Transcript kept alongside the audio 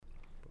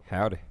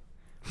Howdy.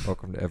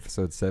 Welcome to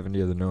episode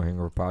 70 of the No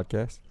Hangover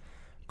Podcast.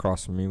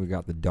 Across from me, we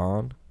got the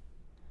Don.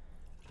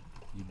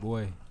 Your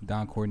boy,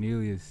 Don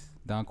Cornelius,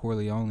 Don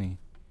Corleone,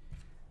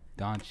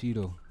 Don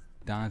Cheeto,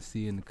 Don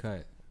C in the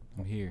cut.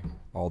 I'm here.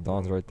 All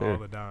Dons right there. All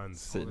the Dons.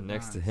 Sitting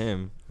next to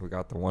him, we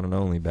got the one and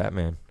only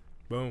Batman.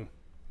 Boom.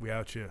 We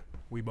out here.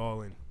 We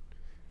balling.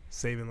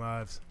 Saving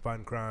lives.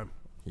 Fighting crime.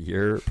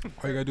 You're,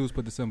 All you gotta do is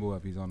put the symbol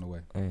up. He's on the way.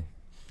 hey,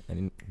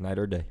 any night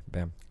or day.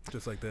 Bam.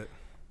 Just like that.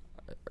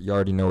 You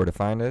already know where to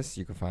find us.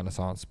 You can find us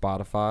on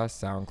Spotify,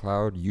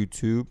 SoundCloud,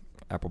 YouTube,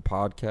 Apple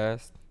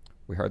Podcast.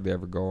 We hardly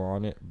ever go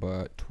on it,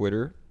 but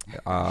Twitter,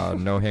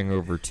 No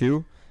Hangover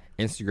 2.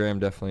 Instagram,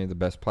 definitely the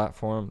best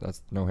platform.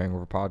 That's No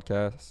Hangover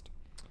Podcast.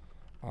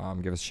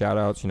 Give us shout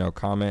outs,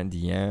 comment,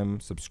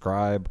 DM,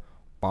 subscribe,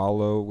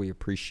 follow. We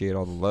appreciate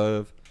all the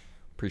love,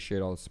 appreciate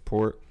all the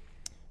support.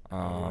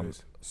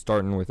 Always.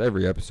 Starting with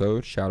every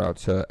episode, shout out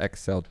to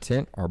XL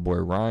Tint, our boy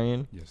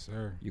Ryan. Yes,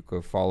 sir. You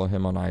could follow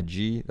him on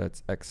IG.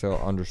 That's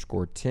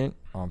XL_Tint.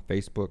 On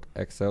Facebook,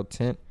 XL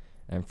Tint.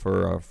 And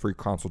for a free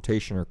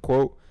consultation or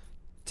quote,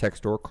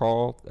 text or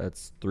call.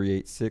 That's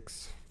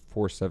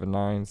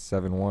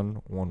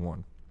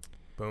 386-479-7111.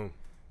 Boom.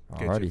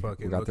 Get Alrighty, you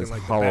fucking we got looking this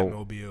like hollow. the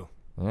Batmobile.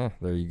 Yeah,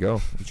 there you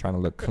go. You're trying to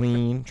look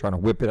clean, trying to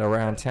whip it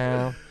around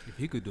town. If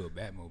he could do a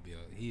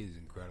Batmobile, he is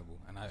incredible,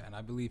 and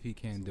I believe he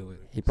can do it.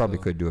 He probably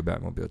So, could do a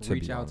Batmobile, to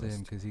reach be out to honest.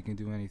 him because he can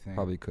do anything.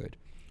 Probably could.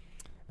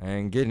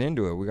 And getting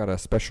into it, we got a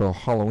special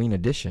Halloween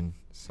edition.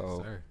 Yes,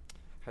 So, sir.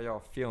 how y'all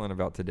feeling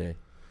about today?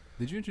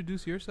 Did you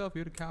introduce yourself?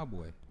 You're the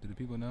cowboy. Do the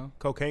people know?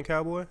 Cocaine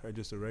cowboy or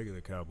just a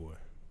regular cowboy?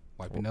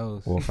 Wipe your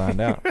nose. We'll find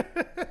out.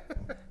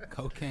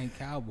 Cocaine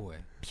cowboy.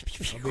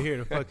 I'll be here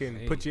to fucking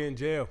Hey. put you in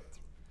jail.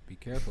 Be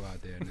careful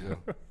out there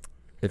now.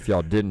 If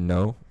y'all didn't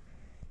know,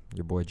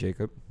 your boy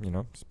Jacob,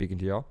 speaking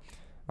to y'all,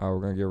 we're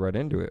going to get right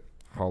into it.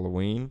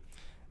 Halloween.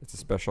 It's a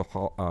special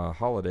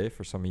holiday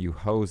for some of you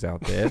hoes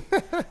out there.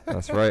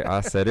 That's right.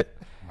 I said it.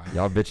 Wow.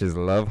 Y'all bitches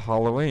love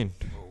Halloween.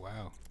 Oh,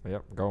 wow.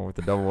 Yep, going with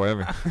the double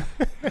whammy.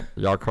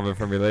 Y'all coming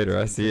for me later.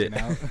 I see it.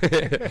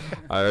 Taking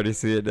I already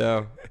see it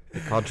now. The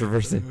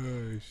controversy.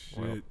 Oh, shit.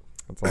 Well,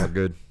 that's all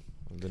good.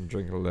 I've been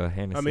drinking a little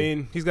Hennessy. I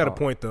mean, he's got a Oh.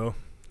 point, though.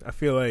 I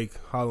feel like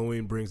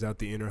Halloween brings out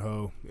the inner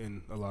hoe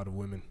in a lot of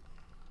women.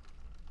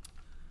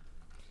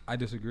 I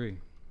disagree.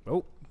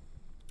 Oh.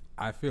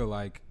 I feel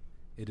like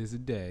it is a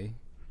day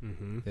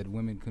Mm-hmm. that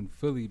women can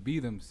fully be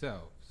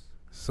themselves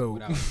So,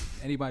 without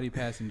anybody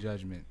passing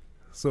judgment.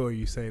 so are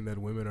you saying that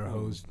women are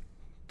hoes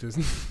just...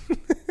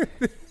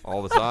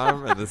 all the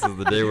time, and this is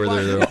the day where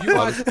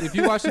If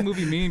you watch the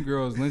movie Mean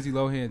Girls, Lindsay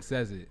Lohan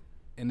says it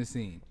in the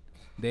scene.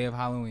 Day of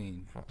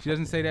Halloween. She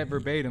doesn't say that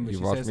verbatim, but You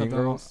she watch says Mean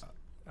something. Girls?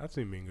 I've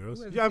seen Mean Girls.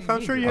 Who hasn't Yeah, seen I'm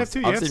Mean sure you Girls? have too.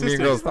 You I've have seen Mean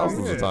sisters. Girls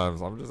thousands Yeah. of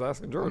times. I'm just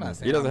asking Jordan. not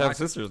saying He doesn't I'm have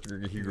watching-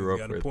 sisters he You grew up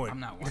got a with. point. I'm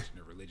not watching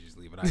it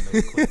religiously, but I know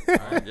the clip.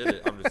 I Right? get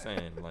it. I'm just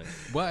saying, like,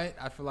 But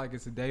I feel like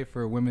it's a day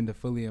for women to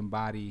fully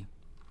embody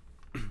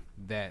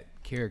that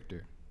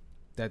character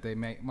that they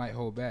might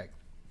hold back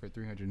for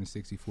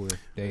 364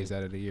 days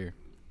out of the year.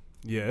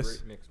 Yes.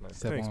 great mix, man.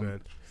 Except Thanks, on,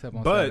 man. Except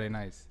on But- Saturday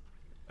nights.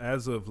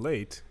 As of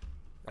late,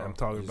 Oh, I'm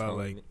talking you just about gonna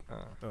like, leave me?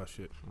 oh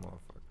shit.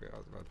 Motherfucker, I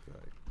was about to be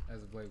like,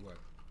 As of late, what?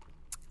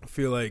 I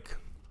feel like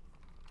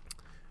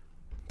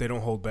they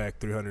don't hold back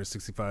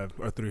 365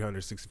 or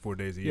 364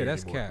 days a year. Yeah,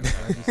 that's anymore. cap.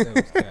 I just said it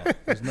was cap.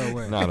 There's no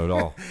way. not at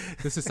all.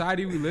 The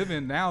society we live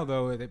in now,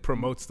 though, it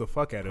Promotes the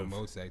fuck out of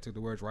promotes that. I took the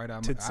words right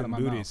out, tits out of and my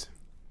booties. mouth.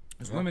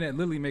 There's women that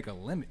literally make a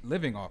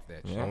living off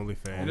that shit. Yeah. And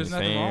OnlyFans. there's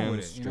nothing wrong with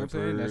it. OnlyFans, You know what I'm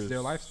saying? That's their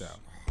strippers, lifestyle.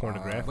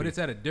 Pornography. But it's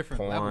at a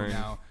different level Porn.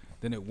 now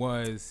than it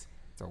was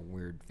It's a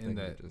weird in thing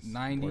the to just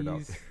point out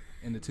 90s, there.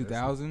 in the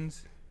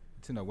 2000s.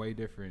 It's in a way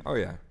different Oh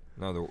yeah,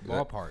 no,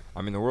 ballpark.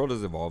 I mean, the world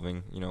is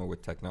evolving.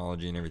 With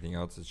technology and everything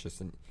else, it's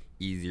just an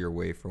easier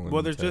way for women.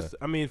 well, there's to, just,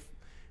 I mean,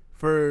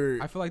 for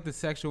I feel like the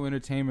sexual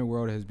entertainment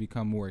world has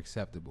become more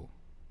acceptable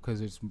because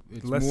it's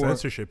less more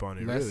censorship on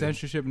it. less really.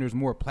 censorship, and there's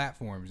more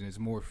platforms, and it's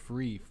more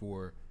free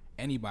for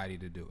anybody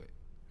to do it.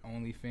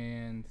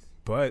 OnlyFans,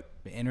 But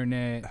the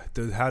internet.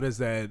 how does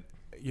that,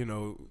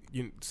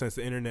 since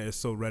the internet is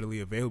so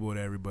readily available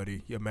to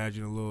everybody, you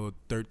imagine a little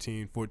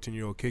 13,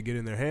 14-year-old kid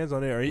getting their hands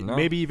on it, or No.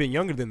 maybe even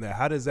younger than that.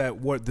 How does that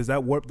warp? Does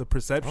that warp the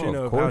perception Oh,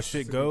 of of how course.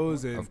 shit That's a good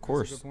goes? point. And Of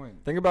course. That's a good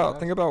point.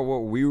 Think about what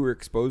we were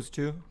exposed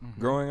to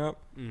growing up.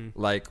 Mhm.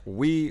 Like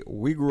we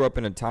grew up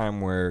in a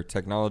time where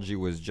technology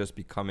was just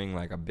becoming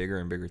like a bigger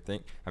and bigger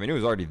thing. I mean, it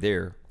was already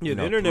there. yeah,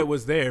 the internet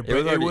was there, but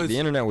It was the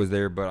internet was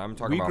there, but I'm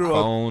talking we about grew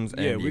up- phones.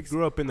 Yeah, and we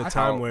grew up in the how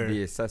time where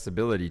the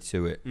accessibility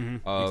to it.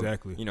 Mhm, Of,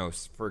 exactly.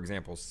 For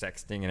example,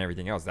 sexting and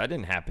everything else. That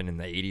didn't happen in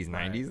the 80s,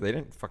 90s. They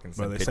didn't fucking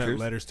Bro, send they pictures. sent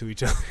letters to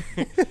each other.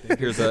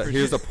 Here's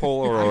a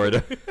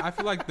Polaroid. I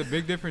feel like the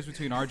big difference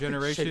between our Shake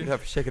generation it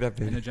up,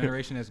 and the baby.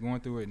 generation that's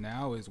going through it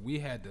now is we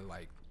had to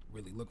like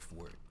really look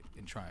for it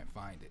and try and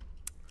find it.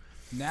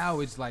 Now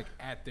it's like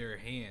at their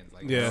hands,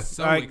 like Yeah, it's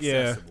so yeah.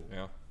 accessible.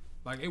 Yeah.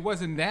 Like it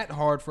wasn't that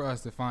hard for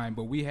us to find,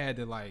 but we had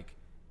to like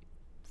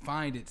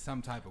find it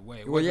some type of way.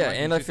 It Well, wasn't yeah, like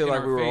and it's I just feel in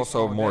like our we were face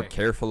also all more day.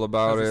 careful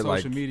about Because it. of Like,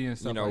 social media and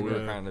stuff like we were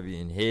that. kind of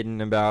being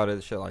hidden about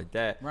it, shit like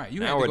that. Right. You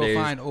Nowadays, had to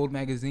go find old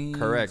magazines.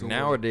 correct. or-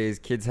 Nowadays,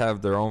 kids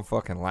have their own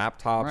fucking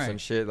laptops Right. and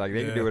shit. Like, they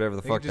can Yeah. do whatever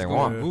the They fuck can they just go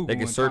on want. Google They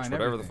can and search find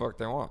whatever the everything. fuck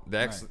they want.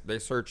 Right. They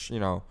search,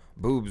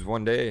 boobs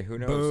one day. Who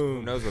knows? Who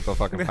Boom. knows what they'll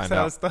fucking That's find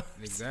how it out? starts.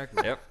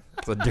 Exactly. Yep.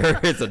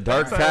 It's a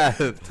dark path.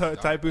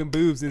 Type in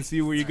boobs and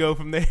see where you go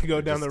from there. Go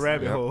down the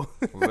rabbit Yep. hole.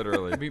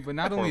 Literally. I mean, but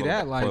not Poor only little-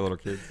 that, like poor little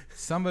kids.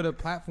 some of the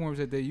platforms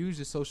that they use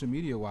is social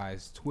media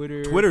wise.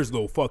 Twitter's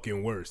the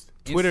fucking worst.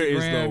 Twitter is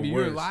the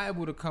You're worst.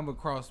 liable to come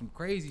across some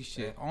crazy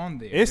shit on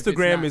there. if it's not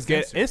Instagram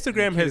censored, and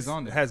Instagram the kid is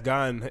on there.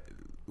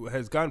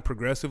 has gotten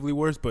progressively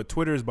worse, but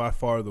Twitter is by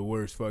far the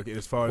worst. Fucking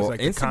as far as Well, like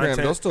the Instagram, content.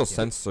 they'll still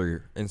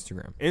censor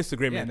Instagram.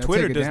 Instagram Yeah, and they'll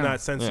Twitter take it does down.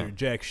 not censor Yeah.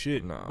 jack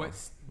shit. No. But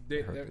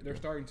they're, heard they're, that, they're yeah.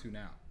 starting to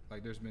now.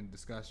 Like there's been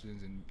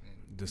discussions and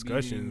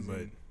Discussions, meetings but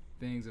and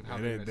things of how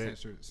they- they're going to they-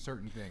 censor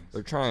certain things.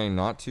 They're trying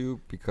not to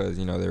because,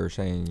 they were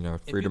saying, you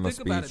freedom of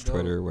think about speech, it, though,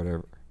 Twitter,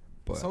 whatever.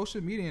 But Social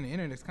media and the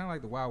internet is kind of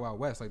like the Wild Wild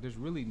West. Like there's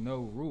really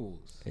no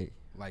rules hey,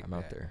 like I'm that.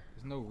 out there.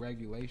 There's no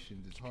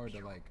regulations. It's hard to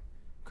like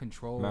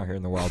control. I'm out here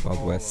in the Wild Wild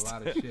control West. A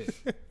lot of shit.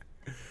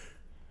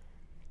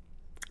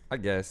 I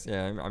guess,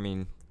 yeah. I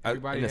mean,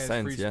 Everybody in a has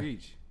sense, free yeah.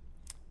 speech.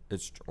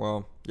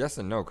 Well, yes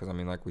and no, because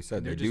like we said,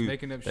 And they they're just do.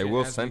 making up They shit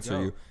will as we censor go.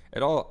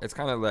 you. It's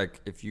kind of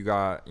like if you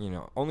got,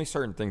 only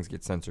certain things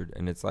get censored,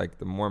 and it's like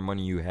the more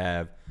money you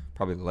have,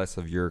 probably less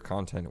of your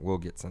content will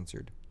get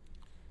censored.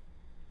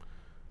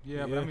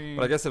 Yeah, but Yeah. I mean,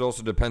 But I guess it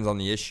also depends on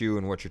the issue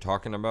and what you're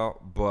talking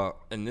about. But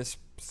in this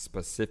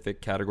specific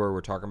category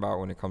we're talking about,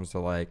 when it comes to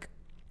like,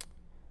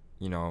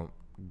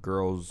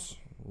 girls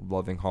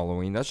loving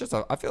Halloween, I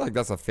feel like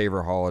that's a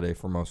favorite holiday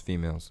for most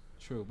females.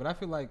 true. But I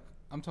feel like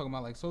I'm talking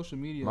about like social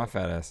media. My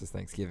fat ass is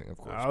Thanksgiving, of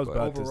course. I was but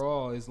about to-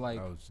 overall is like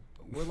I was-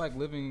 we're like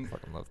living I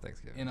fucking love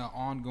Thanksgiving. in an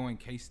ongoing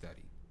case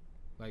study.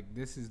 Like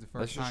this is the That's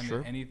first just time true.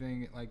 that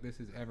anything like this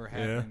has ever Yeah.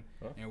 happened,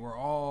 and we're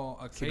all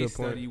a a case good point.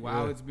 study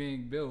while Yeah. it's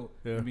being built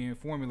Yeah. and being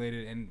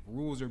formulated, and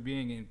rules are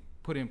being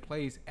put in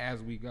place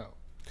as we go.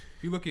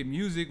 If you look at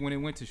music, when it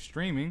went to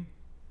streaming,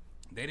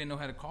 they didn't know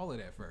how to call it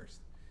at first,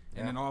 and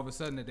Yeah. then all of a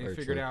sudden that they Very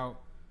figured true.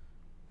 out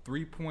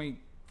 3.4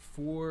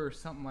 or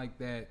something like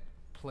that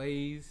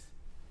plays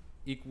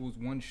equals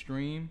one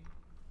stream.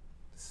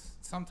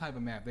 Some type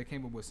of map. They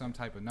came up with some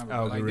type of number.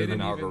 but, like, they Algorithm.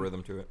 didn't An even-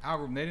 algorithm to it.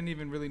 algorithm. They didn't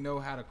even really know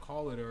how to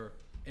call it,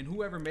 and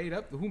whoever made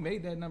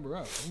that number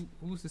up,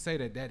 who's to say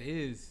that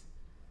is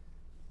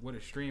what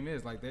a stream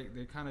is? Like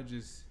they kind of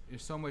just,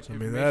 there's so much I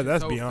mean, information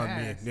that's so beyond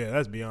fast, me. Yeah,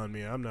 that's beyond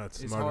me. I'm not it's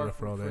smart hard enough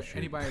for all that shit.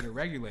 anybody to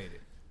regulate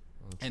it.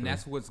 And True.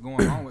 that's what's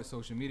going on with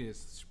social media. It's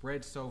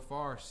spread so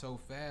far, so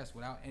fast,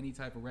 without any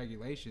type of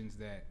regulations,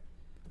 that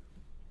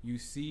you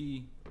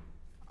see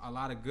a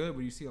lot of good,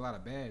 but you see a lot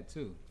of bad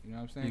too. You know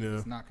what I'm saying? 'Cause Yeah.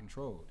 it's not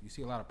controlled. You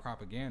see a lot of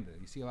propaganda.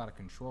 You see a lot of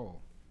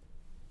control.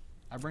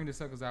 I bring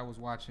this up because I was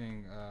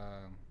watching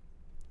a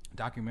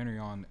documentary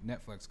on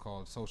Netflix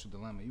called Social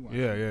Dilemma. You watched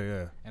Yeah, it?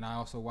 yeah. And I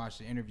also watched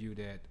the interview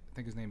that I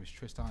think his name is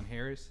Tristan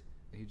Harris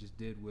that he just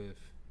did with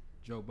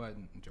Joe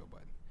Rogan,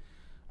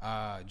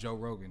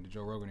 the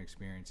Joe Rogan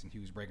Experience, and he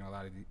was breaking a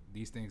lot of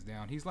these things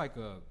down. He's like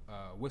a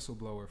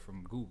whistleblower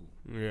from Google.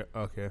 Yeah,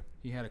 okay.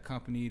 He had a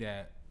company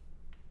that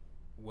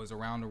was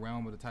around the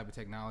realm of the type of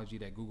technology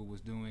that Google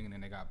was doing, and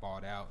then they got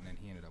bought out, and then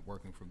he ended up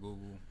working for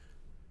Google,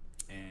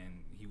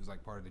 and he was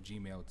like part of the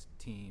Gmail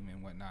team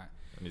and whatnot.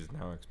 And he's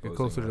now Get exposing.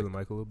 closer to like, the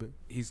mic a little bit.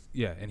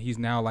 And he's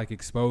now like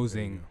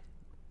exposing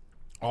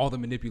all the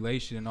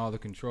manipulation and all the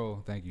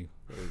control. Thank you.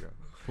 There we go.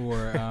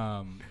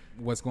 For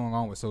what's going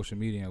on with social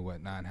media and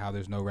whatnot, and how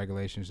there's no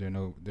regulations,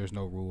 there's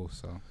no rules.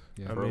 So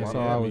yeah, I mean, that's yeah,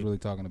 all I I was mean- really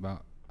talking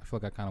about. I feel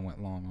like I kind of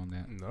went long on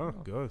that. No,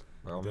 good.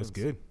 By all That's means.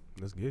 good.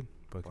 That's good.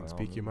 Fucking By all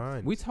speak your means.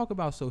 mind. We talk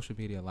about social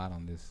media a lot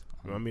on this.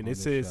 I mean, on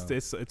it's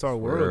this show. it's our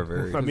We're world.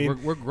 very- I 'Cause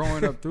mean, we're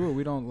growing up through it.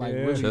 We don't like Yeah.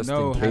 really Just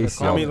know in how to case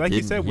call y'all I mean, like you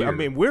didn't said,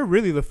 hear. we're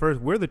really the first.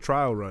 We're the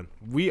trial run.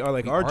 We are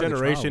like We our are the trial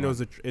generation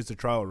run. is a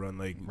trial run.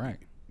 Like right.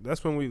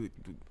 that's when we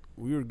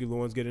were the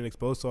ones getting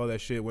exposed to all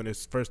that shit when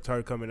it first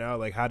started coming out.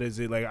 Like, how does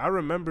it? Like, I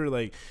remember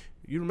like.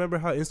 You remember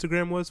how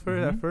Instagram was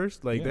at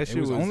first? Like Yeah, that it shit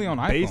was only on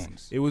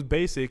iPhones. It was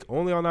basic,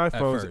 only on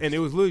iPhones, first. and it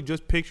was literally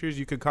just pictures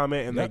you could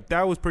comment, and Yep. like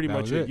that was pretty That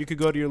much was it. it. You could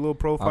go to your little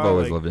profile. I've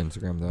always like, loved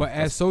Instagram though. But as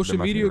That's social been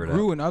my media favorite app.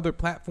 grew and other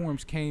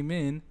platforms came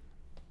in,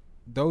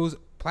 those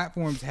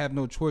platforms have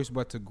no choice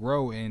but to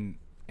grow and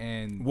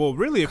well,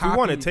 really, if we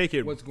want to copy take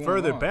it what's going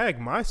further on. back,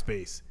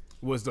 MySpace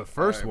was the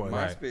first one.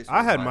 MySpace I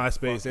was had my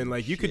MySpace, fucking and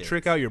like you could shit.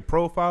 trick out your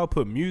profile,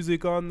 put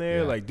music on there,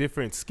 Yeah. like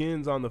different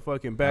skins on the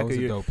fucking that back was of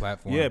a your. dope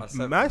platform. Yeah, I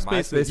said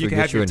MySpace, you would can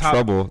have get you your in top.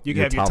 trouble. You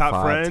can have your top top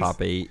 5, friends,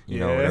 top 8,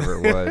 Yeah. whatever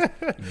it was.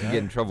 You get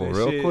in trouble That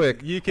real shit,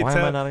 quick. You could Why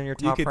tell. am I not in your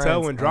top you could friends?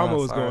 tell when drama Oh,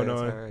 was sorry, going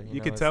on. sorry.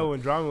 You could tell when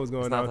drama was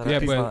going not on. that Yeah,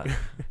 It's but not-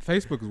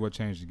 Facebook is what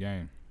changed the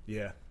game.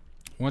 Yeah,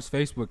 Once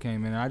Facebook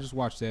came in, I just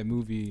watched that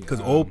movie.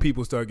 because old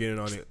people start getting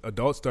on it.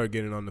 Adults start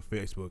getting on the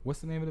Facebook. What's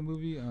the name of the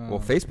movie? Well,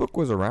 Facebook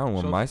was around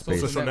when So-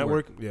 MySpace. Social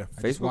network. Yeah.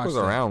 I just Facebook was watched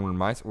that. around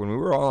when we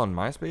were all on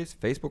MySpace.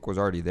 Facebook was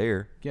already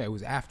there. Yeah, it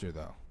was after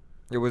though.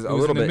 It was a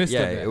was little in the bit, midst of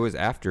yeah. that. It was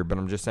after, but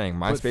I'm just saying,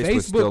 But MySpace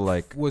was still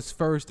like, was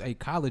first a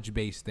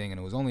college-based thing, and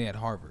it was only at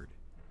Harvard.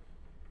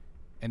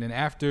 And then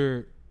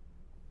after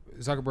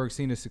Zuckerberg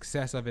seen the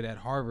success of it at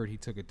Harvard, he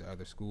took it to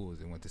other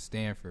schools and went to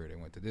Stanford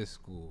and went to this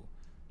school.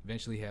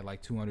 Eventually, he had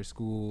like 200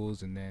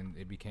 schools, and then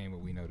it became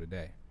what we know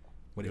today.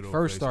 But it Good old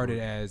first Facebook. started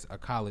as a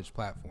college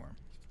platform.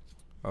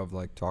 of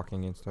like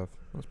talking and stuff.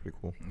 That's pretty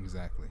cool.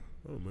 Exactly.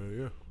 Oh man,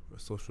 yeah.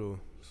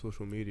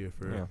 Social media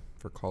for Yeah,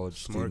 for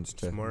college smart students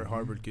to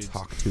Harvard kids.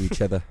 talk to each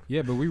other.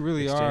 Yeah, but we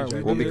really are.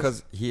 Exchange Well, ideas.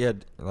 because he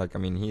had, like, I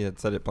mean, he had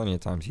said it plenty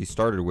of times. He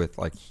started with,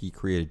 like, he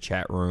created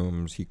chat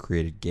rooms, he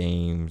created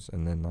games,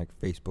 and then, like,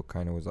 Facebook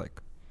kind of was,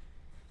 like,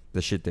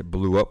 the shit that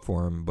blew up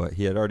for him. But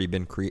he had already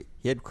been,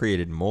 he had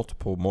created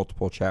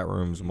multiple chat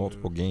rooms,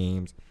 multiple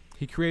games.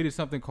 He created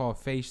something called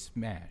Face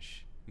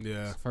Smash.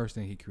 Yeah. It's the first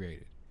thing he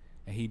created.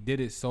 And he did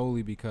it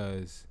solely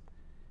because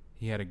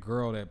he had a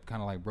girl that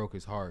kind of, like, broke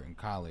his heart in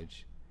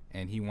college,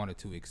 and he wanted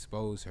to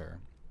expose her.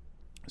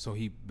 So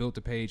he built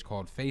a page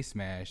called Face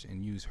Smash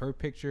and used her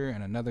picture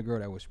and another girl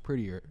that was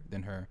prettier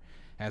than her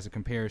as a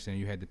comparison.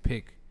 You had to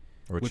pick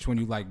which one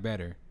you like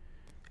better.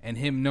 And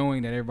him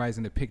knowing that everybody's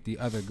going to pick the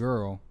other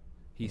girl,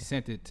 he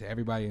sent it to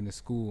everybody in the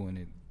school, and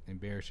it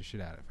embarrassed the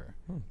shit out of her.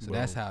 So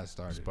that's how it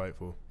started.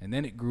 Spiteful. And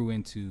then it grew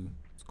into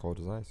It's cold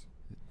as ice.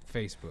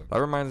 Facebook. That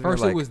reminds me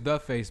First of, like, it was the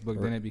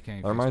Facebook, then it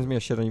became that reminds Facebook. me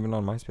of shit even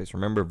on MySpace.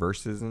 Remember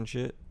Verses and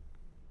shit?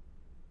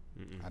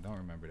 I don't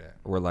remember that.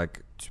 Where,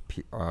 like,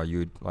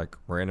 you'd, like,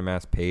 random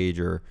ass page,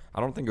 or I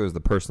don't think it was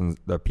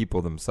the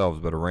people themselves,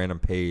 but a random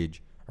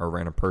page or a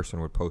random person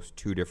would post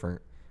two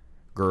different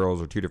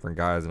girls or two different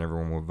guys, and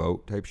everyone would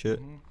vote type shit.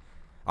 Mm-hmm.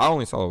 I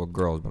only saw it with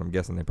girls, but I'm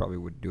guessing they probably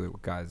would do it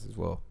with guys as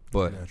well.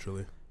 But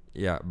Naturally.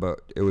 yeah,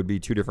 but it would be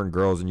two different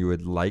girls, and you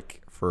would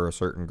like for a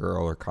certain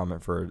girl or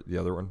comment for the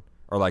other one,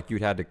 or like you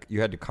had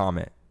to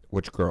comment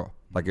which girl.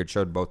 Like it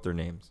showed both their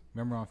names.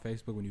 Remember on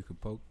Facebook when you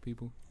could poke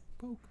people?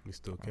 Poke. You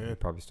still You can.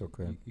 probably still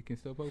could. You can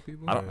still poke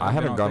people? I I've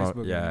haven't been gone on-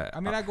 Facebook. yeah, I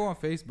mean, I go on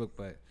Facebook,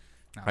 but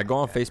not I go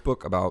on like that,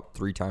 Facebook about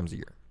 3 times a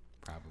year.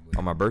 Probably.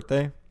 On my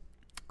birthday,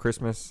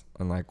 Christmas,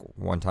 and like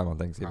one time on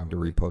Thanksgiving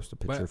Probably. to repost a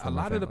picture But a from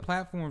my lot of the family.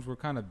 platforms were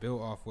kind of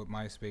built off what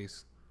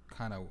MySpace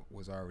kind of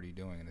was already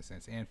doing in a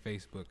sense, and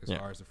Facebook as Yeah.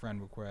 far as the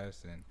friend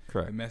requests and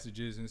Correct. the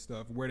messages and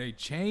stuff. Where they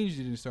changed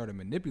it and started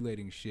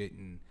manipulating shit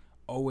and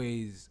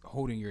always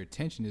holding your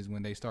attention is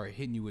when they start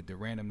hitting you with the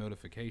random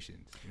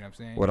notifications. You know what I'm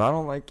saying? What I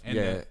don't like, and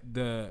yeah.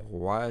 the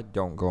Why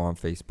don't go on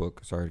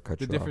Facebook? Sorry to cut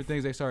the you different off.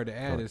 things they started to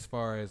add Correct. as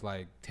far as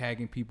like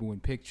tagging people in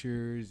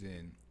pictures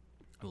and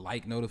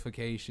like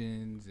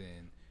notifications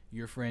and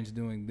your friends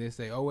doing this.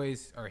 They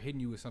always are hitting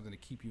you with something to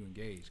keep you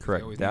engaged. 'Cause they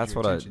Correct. always need That's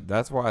your what attention.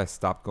 that's why I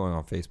stopped going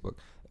on Facebook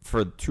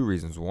for 2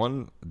 reasons.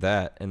 One,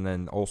 that, and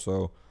then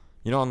also,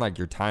 you know, on like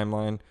your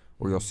timeline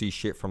where you'll see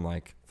shit from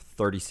like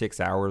 36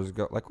 hours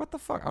ago. Like, what the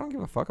fuck? I don't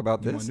give a fuck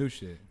about You this. want new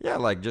shit. Yeah,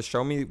 like just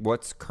show me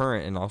what's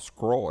current and I'll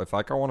scroll. If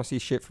like I want to see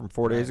shit from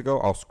 4 days Right. ago,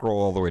 I'll scroll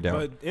all the way down.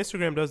 But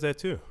Instagram does that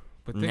too.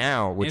 But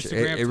Now, which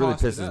Instagram it really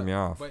tossed pisses up. me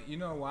off. But you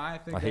know why I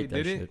think I they hate that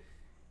did shit. it?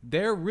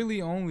 They're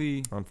really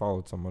only I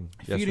unfollowed someone.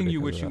 feeding yesterday you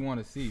 'cause what of you that.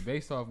 want to see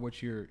based off what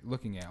you're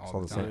looking at I all saw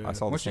the the time. same. I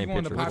saw the Once you same go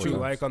on the picture. What popular-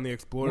 you like on the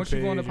Explore Once page.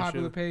 you go on the and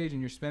popular shit. page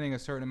and you're spending a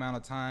certain amount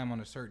of time on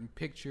a certain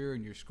picture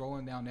and you're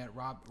scrolling down that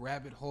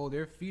rabbit hole,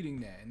 they're feeding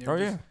that. And they're Oh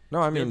just, yeah. No,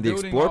 I they're mean the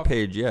building Explore off-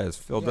 page, yeah, is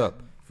filled Yeah.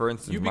 up. For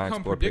instance, You my become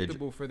Explore page.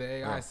 predictable for the AI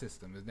Yeah.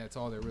 system, and that's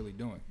all they're really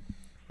doing.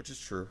 Which is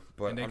true,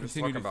 but And they I'm just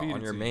continue talking to about feed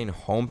on it your to main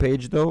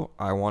homepage though.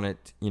 I want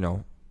it, you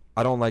know,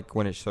 I don't like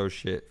when it shows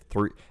shit.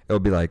 It'll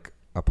be like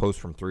a post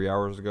from 3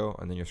 hours ago,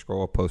 and then you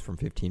scroll a post from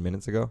 15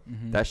 minutes ago.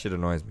 Mhm. That shit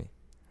annoys me.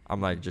 I'm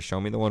like, just show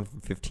me the one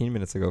from 15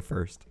 minutes ago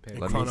first. In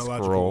Let me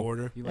chronological scroll.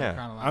 order. You Yeah.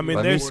 chronological I mean,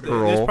 Let me there's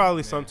scroll.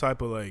 probably Yeah. some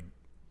type of like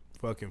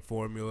fucking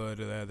formula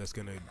to that's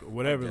gonna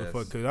whatever the guess.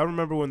 fuck. Cause I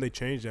remember when they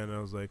changed that, and I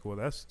was like, well,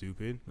 that's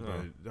stupid.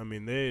 Yeah. But I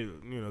mean,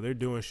 they're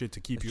doing shit to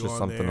keep It's you just on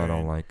something there. I don't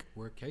and- like.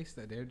 We're case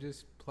that they're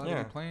just plugging Yeah,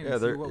 and playing. yeah, and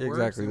see they're what works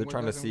exactly. and They're what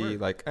trying to doesn't see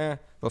work. like,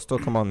 they'll still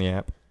come on the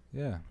app.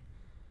 Yeah.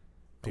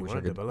 Do you I wish want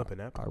I to could develop an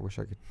app? I wish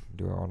I could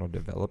do it on a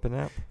developing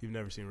app. You've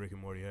never seen Rick and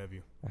Morty, have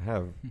you? I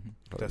have.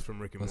 But- That's from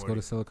Rick and Let's go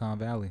Morty. to Silicon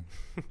Valley.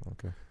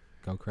 Okay.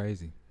 Go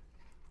crazy.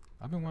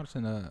 I've been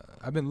watching.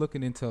 I've been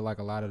looking into like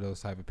a lot of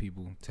those type of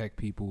people, tech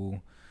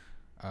people,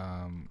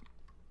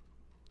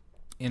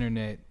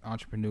 internet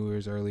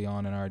entrepreneurs early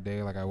on in our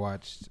day. Like I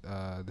watched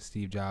the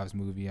Steve Jobs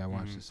movie. I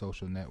watched The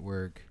Social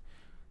Network,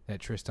 that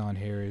Tristan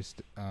Harris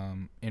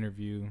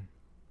interview,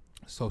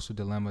 Social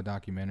Dilemma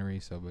documentary.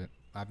 So, but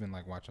I've been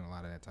like watching a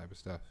lot of that type of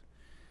stuff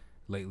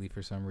lately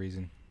for some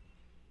reason.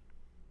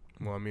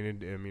 Well, I mean,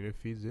 it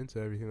feeds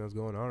into everything that's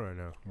going on right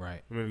now.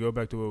 Right. I mean, to go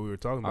back to what we were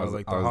talking about,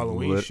 like the I was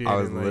Halloween shit. I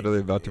was and, like, literally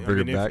about to I bring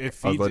mean, it back.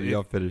 I was letting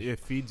y'all finish. It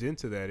feeds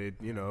into that. It,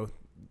 you know,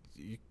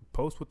 you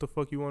post what the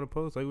fuck you want to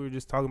post. Like we were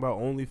just talking about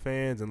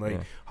OnlyFans and like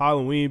Yeah.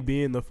 Halloween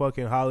being the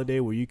fucking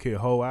holiday where you can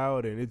hoe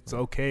out and it's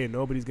okay and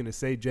nobody's gonna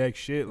say jack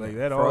shit like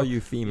that. For all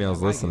you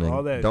females like, listening,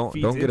 all that don't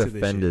feeds get into this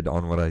offended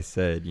on what I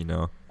said. You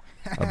know,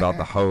 about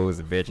the hoes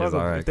and bitches. Fuck 'em.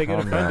 All right, If they get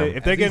calm down. offended,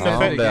 if they're getting Calm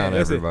offended, down,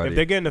 listen, everybody. if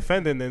they're getting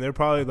offended, then they're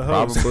probably the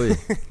host. Probably,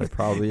 it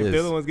probably If is.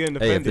 they're the ones getting Hey,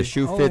 if the offended,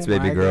 shoe Oh fits,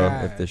 baby my girl.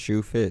 God. If the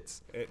shoe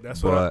fits.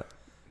 that's what. But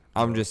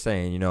I'm just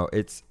saying, you know,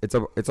 it's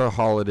a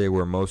holiday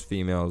where most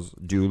females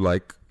do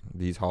like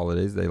these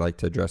holidays. They like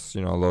to dress,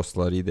 you know, a little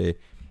slutty. They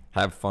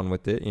have fun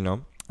with it, you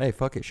know. Hey,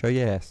 fuck it, show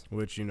your ass.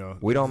 Which We don't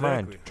exactly.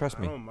 mind. Trust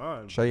me. I don't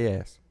mind. Show your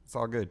ass. It's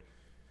all good.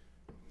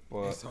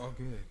 But It's all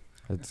good.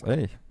 it's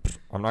hey,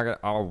 I'm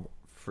not gonna.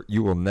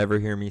 You will never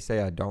hear me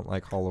say I don't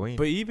like Halloween.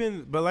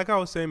 But like I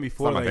was saying It's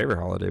before, not my like, favorite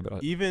holiday,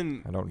 but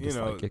even I don't you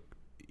know, dislike it.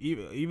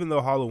 even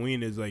though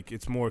Halloween is like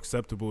it's more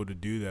acceptable to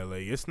do that,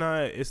 like it's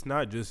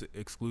not just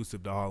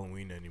exclusive to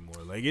Halloween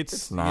anymore. Like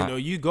it's not. you know,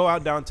 you go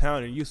out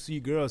downtown and you see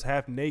girls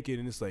half naked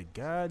and it's like,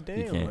 god You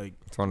damn, can't. like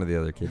It's one of the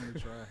other kids.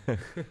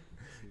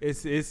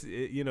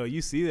 you know,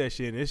 you see that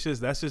shit and it's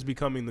just that's just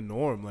becoming the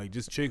norm. Like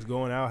just chicks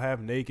going out half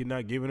naked,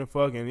 not giving a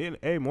fuck, and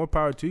hey, more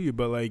power to you.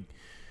 But like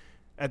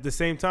at the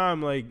same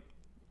time, like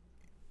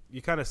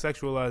you're kind of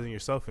sexualizing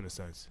yourself in a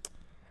sense.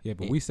 Yeah,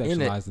 but we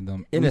In a- sexualizing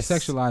them. in We a s-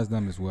 sexualize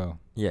them as well.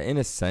 Yeah, in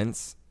a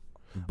sense,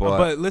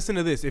 But listen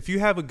to this: if you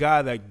have a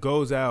guy that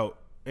goes out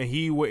and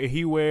he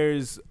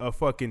wears a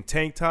fucking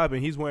tank top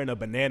and he's wearing a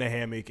banana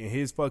hammock and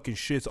his fucking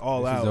shit's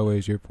all This is out,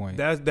 always your point.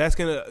 that's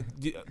gonna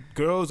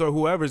girls or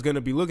whoever's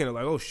gonna be looking at it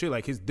like, oh shit,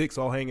 like his dick's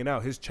all hanging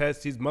out, his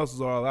chest, his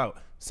muscles are all out.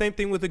 Same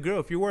thing with a girl.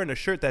 If you're wearing a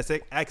shirt that's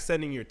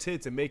accenting your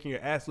tits and making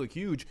your ass look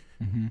huge,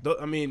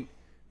 I mean,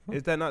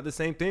 is that not the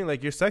same thing?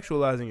 Like you're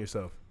sexualizing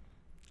yourself.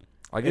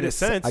 I get in a it.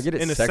 sense, I get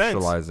it. in a sense.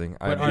 Sexualizing.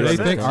 I But do are they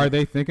understand. are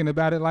they thinking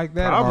about it like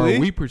that? Probably. Or are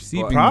we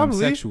perceiving them Probably.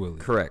 sexually?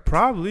 Correct.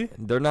 Probably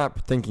They're not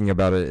thinking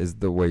about it as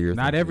the way you're.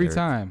 Not thinking, every Eric.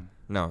 time.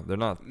 No, they're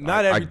not.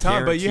 not I every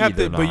time, but you have guarantee to.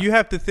 they're But not. you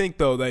have to think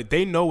though that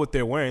they know what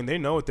they're wearing. They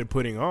know what they're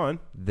putting on.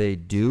 They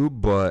do,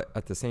 but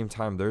at the same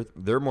time,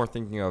 they're more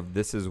thinking of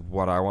this is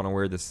what I want to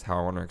wear. This is how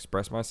I want to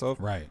express myself.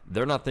 Right.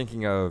 They're not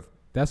thinking of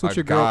That's what a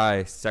your girl.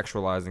 guy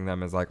sexualizing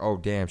them as like, oh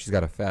damn, she's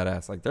got a fat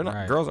ass. Like they're not.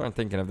 Right. Girls aren't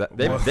thinking of that.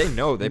 They Well, they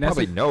know. They and that's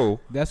probably what- know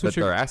that's that what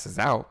your- their ass is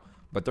out,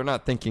 but they're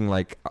not thinking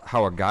like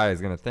how a guy is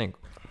gonna think.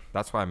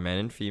 That's why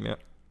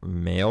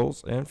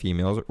males and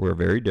females, we're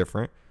very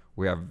different.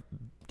 We have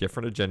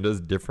different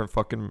agendas, different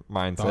fucking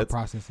Thought mindsets.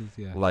 processes.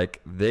 Yeah.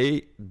 Like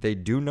they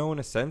do know in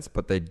a sense,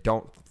 but they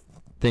don't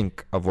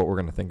think of what we're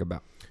gonna think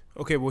about.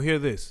 Okay, well, hear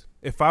this.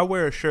 If I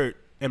wear a shirt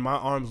and my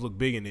arms look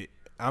big in it,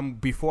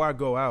 before I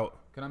go out.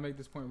 Can I make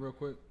this point real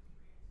quick?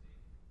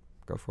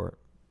 Go for it.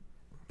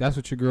 That's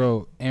what your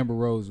girl Amber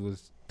Rose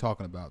was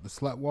talking about. The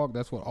slut walk.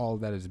 That's what all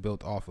of that is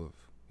built off of.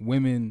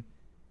 Women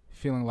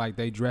feeling like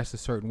they dress a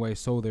certain way,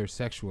 so they're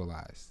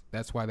sexualized.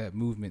 That's why that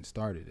movement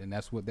started, and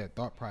that's what that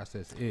thought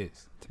process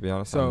is. To be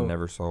honest, So- I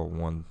never saw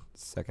 1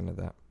 second of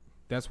that.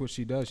 That's what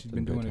she does. She's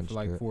been Didn't pay doing it for attention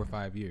like to it. 4 or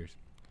 5 years.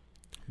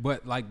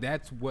 But like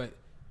that's what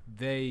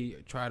they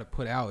try to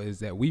put out is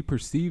that we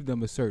perceive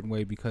them a certain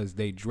way because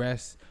they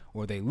dress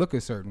or they look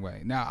a certain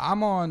way. Now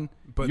I'm on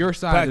But your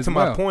side back as to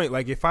well. my point,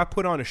 like if I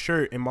put on a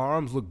shirt and my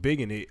arms look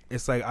big in it,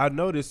 it's like I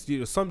noticed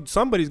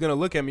somebody's gonna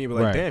look at me and be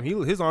like, Right. damn,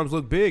 his arms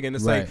look big, and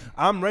it's Right. like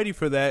I'm ready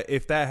for that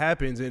if that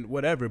happens and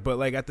whatever. But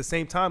like at the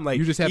same time, like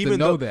You just have to even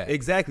know though, that.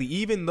 exactly.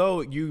 Even though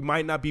you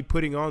might not be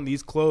putting on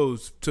these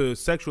clothes to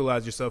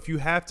sexualize yourself, you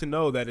have to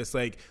know that it's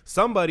like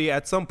somebody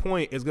at some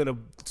point is gonna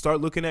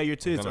start looking at your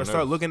tits Gonna or start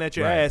notice. looking at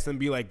your Right. ass and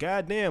be like,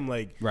 god damn,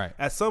 like Right.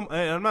 at some.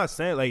 And I'm not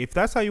saying like if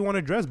that's how you want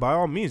to dress, by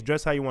all means,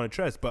 dress how you want to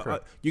dress, but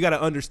Correct. you got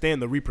to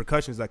understand the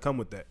repercussions that come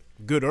with that,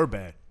 good or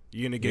bad.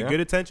 You're gonna get Yeah. good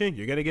attention.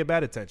 You're gonna get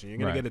bad attention. You're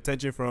gonna Right. get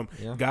attention from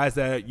Yeah. guys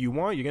that you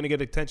want. You're gonna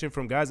get attention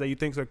from guys that you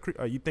think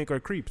are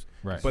creeps.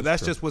 Right. But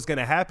that's true. just what's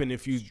gonna happen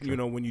if you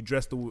know when you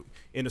dress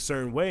in a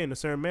certain way in a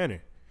certain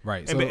manner.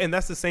 Right. And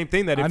that's the same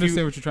thing that I if understand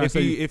you what you're trying if to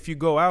say. you if you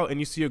go out and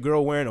you see a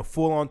girl wearing a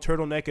full on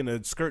turtleneck and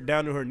a skirt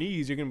down to her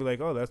knees, you're gonna be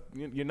like, oh, that's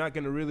you're not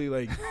gonna really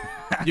like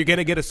you're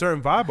gonna get a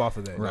certain vibe off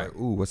of that. Right. Like,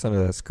 ooh, what's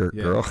under that skirt,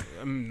 Yeah. girl?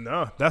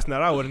 No, that's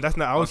not. I wouldn't. That's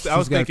not. I was She's I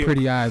was got thinking.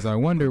 pretty eyes. I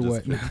wonder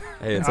what.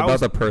 Hey, it's I about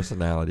was- the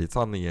personality. It's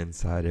on the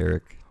inside,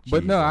 Eric.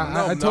 But no,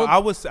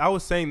 Jesus. I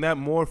was saying that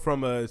more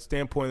from a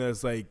standpoint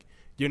that's like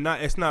you're not.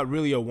 It's not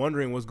really a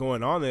wondering what's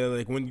going on there.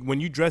 Like when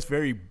you dress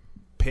very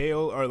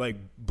pale or like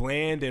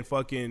bland and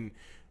fucking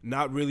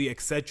not really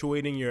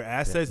accentuating your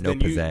assets, no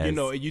then you pizzazz.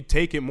 know you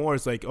take it more.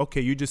 It's like okay,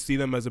 you just see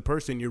them as a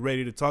person. You're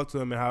ready to talk to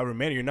them in however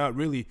manner. You're not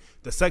really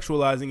the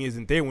sexualizing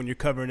isn't there when you're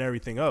covering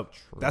everything up.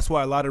 That's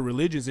why a lot of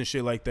religions and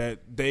shit like that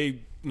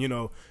they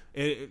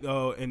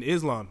in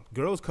Islam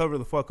girls cover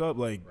the fuck up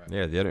like.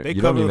 Yeah, They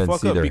you cover don't the even fuck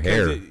see up their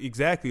because hair.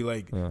 exactly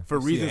like Yeah. for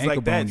You see reasons an like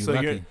ankle that.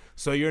 bone, you lucky.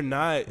 So you're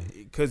not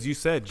because you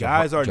said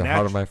guys are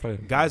Jihad of my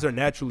faith. guys are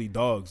naturally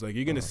dogs. Like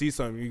you're gonna see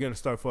something, you're gonna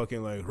start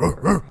fucking like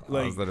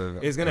like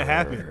it's gonna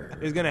happen.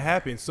 It's gonna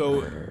happen.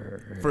 So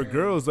for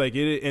girls like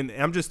it, and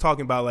I'm just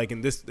talking about like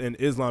in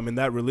Islam in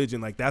that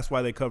religion, like that's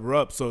why they cover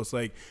up. So it's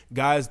like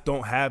guys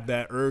don't have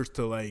that urge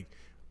to like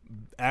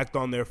act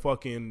on their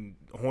fucking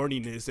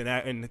horniness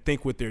and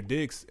think with their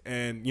dicks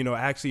and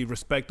actually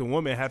respect a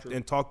woman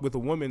and talk with a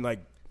woman like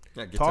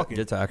talking.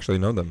 Get to actually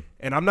know them.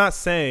 And I'm not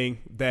saying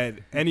that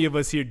any of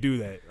us here do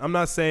that. I'm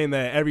not saying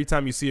that every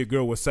time you see a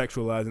girl, we're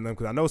sexualizing them,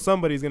 because I know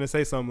somebody's gonna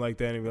say something like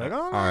that and be like,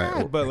 "Oh, all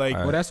right." But like,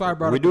 well, that's why I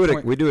brought up the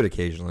point. We do it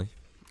occasionally.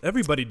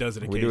 Everybody does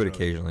it occasionally. We do it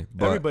occasionally.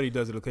 But everybody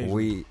does it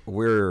occasionally.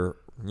 We're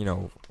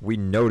we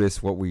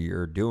notice what we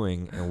are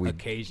doing, and we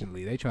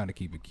occasionally they trying to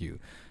keep it cute.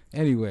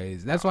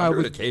 Anyways, that's why I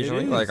do it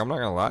occasionally. Like, I'm not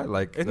gonna lie.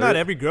 Like, it's not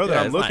every girl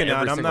that I'm looking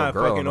at. I'm not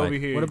fucking over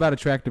here. What about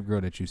attractive girl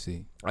that you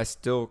see? I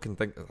still can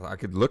think. I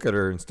could look at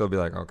her and still be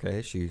like,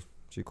 okay, she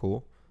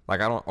cool.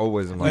 Like, I don't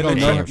always.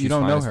 You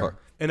don't know her.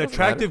 An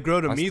attractive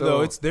girl to me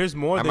though, there's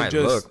more than just. I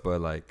might look, but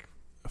like,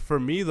 for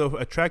me though,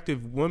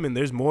 attractive women,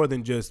 there's more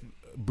than just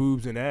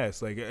boobs and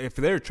ass. Like, if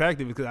they're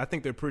attractive, because I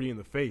think they're pretty in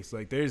the face.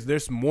 Like,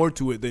 there's more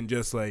to it than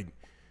just like.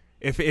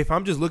 If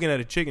I'm just looking at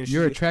a chick and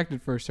you're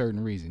attracted for a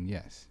certain reason,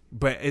 yes.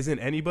 But isn't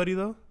anybody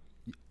though?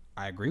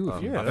 I agree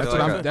with you. Yeah,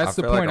 that's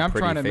the point I'm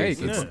trying to make.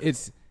 Yeah.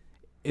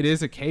 It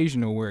is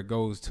occasional where it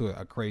goes to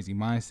a crazy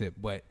mindset,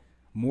 but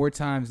more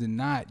times than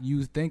not,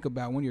 you think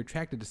about when you're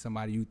attracted to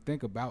somebody, you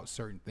think about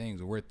certain things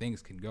or where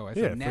things can go. It's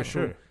a natural,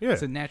 for sure. Yeah,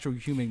 it's a natural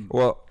human.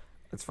 Well,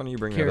 it's funny you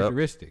bring it up.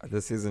 Characteristic.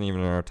 This isn't even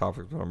our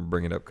topic, but I'm gonna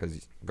bring it up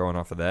because going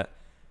off of that,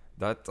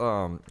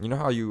 you know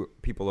how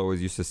people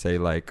always used to say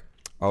like,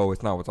 oh,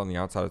 it's not what's on the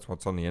outside, it's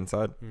what's on the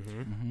inside.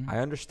 I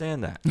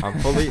understand that. I'm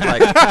fully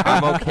like,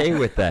 I'm okay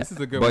with that. This is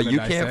a good but one you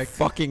to can't dissect.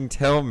 fucking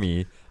tell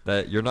me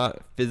that you're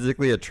not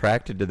physically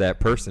attracted to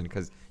that person,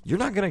 because you're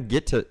not gonna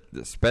get to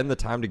spend the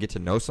time to get to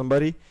know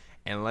somebody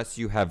unless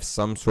you have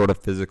some sort of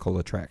physical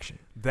attraction.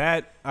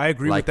 That I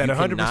agree with that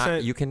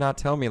 100%. You cannot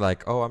tell me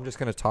like, oh, I'm just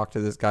gonna talk to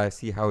this guy,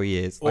 see how he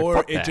is. Like, or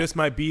fuck it that. just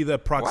might be the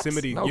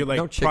proximity. No, You're like,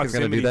 no chick is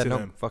gonna do that. No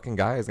them. fucking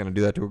guy is gonna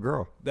do that to a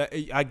girl. That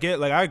I get,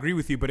 like, I agree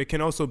with you, but it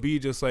can also be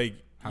just like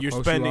you're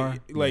spending,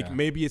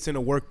 maybe it's in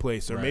a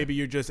workplace, or maybe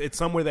you're just, it's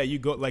somewhere that you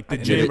go, like the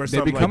gym or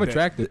something. They become like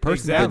attractive. That.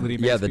 Personality,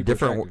 Exactly.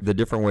 The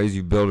different ways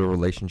you build a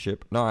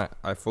relationship. No,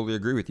 I fully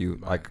agree with you.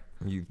 Right. Like,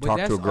 you talk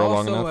to a girl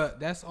long enough.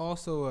 That's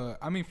also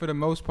I mean, for the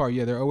most part,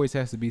 yeah, there always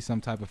has to be some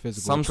type of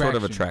physical some attraction. sort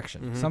of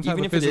attraction. Some type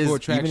of physical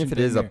attraction. Even if it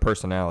is a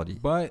personality,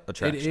 but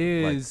attraction. It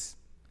is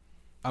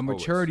a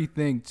maturity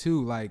thing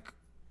too. Like,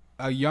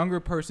 a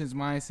younger person's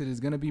mindset is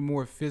going to be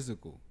more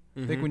physical.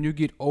 I think when you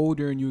get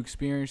older and you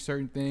experience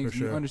certain things,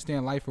 you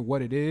understand life for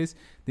what it is,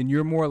 then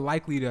you're more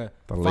likely to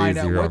find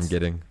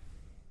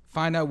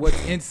out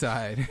what's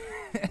inside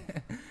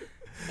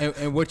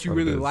and what you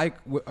really like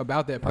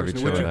about that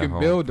person, what you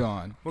can build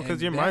on. Well,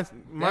 because your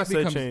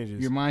mindset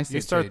changes. Your mindset you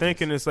start changes.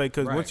 thinking, it's like,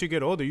 because once you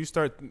get older, you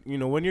start,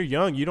 when you're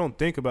young, you don't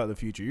think about the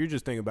future. You're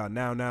just thinking about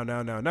now.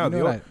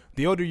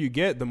 The older you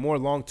get, the more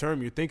long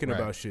term you're thinking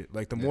about shit.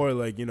 Like, the more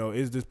like,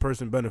 is this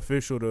person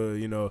beneficial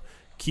to,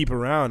 keep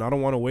around? I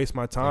don't want to waste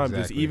my time.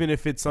 Just even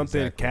if it's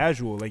something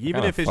casual, like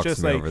even if it's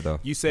just like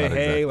you say,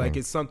 hey, like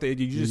it's something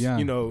you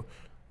just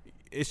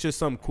it's just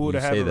something cool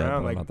to have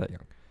around. Like, not that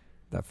young.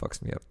 That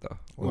fucks me up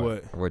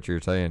though. What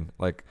you're saying?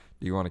 Like,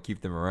 do you want to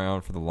keep them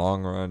around for the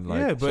long run? Like,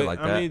 yeah, but shit like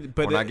that. I mean,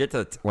 but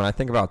when I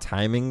think about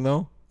timing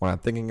though, when I'm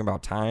thinking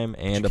about time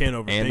and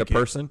a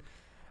person,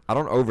 I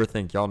don't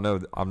overthink. Y'all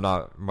know I'm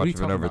not much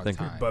of an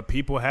overthinker. But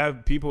people,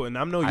 and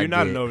I know you're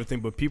not an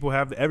overthinker, but people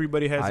have.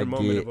 Everybody has a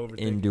moment of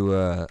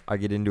overthinking. I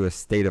get into a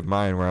state of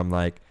mind where I'm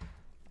like,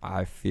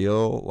 I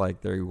feel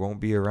like they won't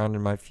be around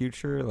in my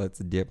future. Let's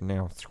dip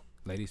now.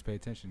 Ladies, pay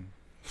attention.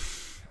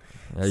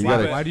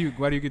 Yeah, why do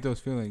you get those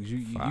feelings?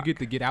 You get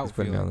the get out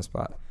feeling. Put me on the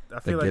spot.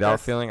 I feel the get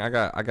out feeling. I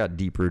got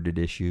deep rooted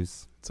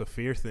issues. It's a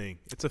fear thing.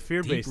 It's a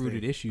fear based thing. Deep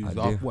rooted issues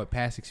off what,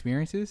 past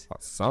experiences?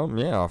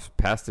 Off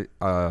past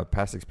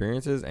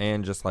experiences,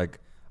 and just like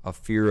a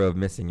fear of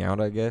missing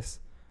out, I guess,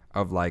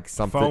 of like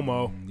something.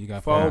 FOMO. You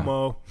got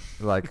FOMO.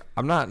 Like,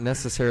 I'm not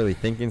necessarily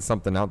thinking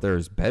something out there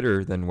is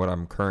better than what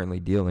I'm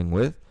currently dealing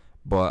with,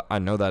 but I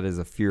know that is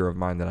a fear of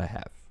mine that I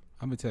have.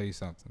 I'm gonna tell you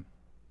something.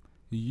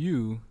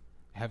 You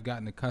have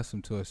gotten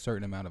accustomed to a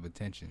certain amount of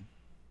attention.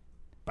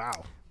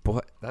 Wow.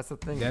 But that's the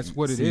thing. That's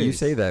what it is. You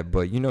say that,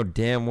 but you know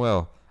damn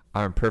well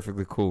I'm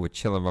perfectly cool with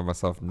chilling by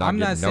myself. I'm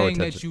not saying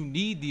attention. that you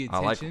need the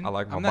attention. I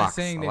like my I'm box. Not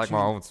saying I that like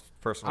my own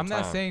personal time. I'm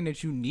not saying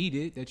that you need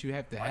it, that you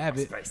have to have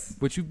it,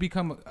 but you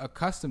become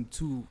accustomed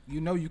to.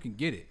 You can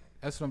get it.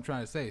 That's what I'm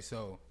trying to say.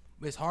 So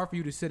it's hard for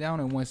you to sit down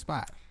in one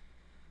spot.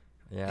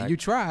 Yeah, and you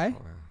try.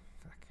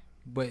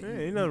 But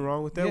ain't nothing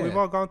wrong with that. Yeah. We've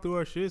all gone through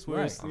our shits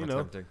where it's,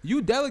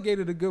 you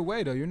delegated a good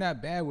way though. You're not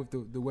bad with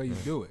the way you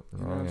do it. You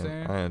know what I'm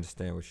saying? I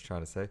understand what you're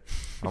trying to say.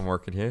 I'm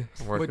working here.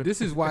 But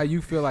this is why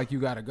you feel like you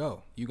gotta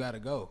go. You gotta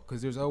go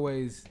because there's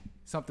always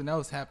something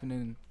else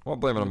happening. Well, I'm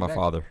blaming on my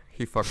father.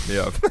 He fucked me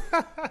up.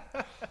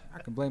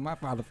 I can blame my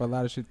father for a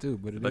lot of shit too.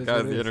 But that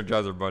guy's the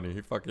Energizer Bunny.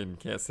 He fucking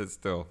can't sit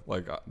still.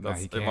 Like,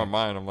 that's in my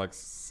mind. I'm like,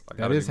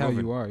 that is how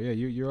you are. Yeah,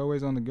 you're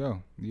always on the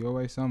go. You're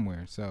always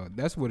somewhere. So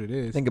that's what it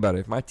is. Think about it.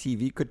 If my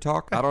TV could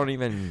talk, I don't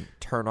even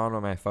turn on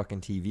my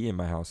fucking TV in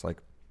my house. Like,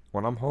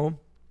 when I'm home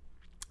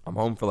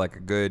for like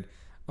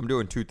I'm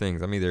doing two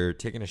things. I'm either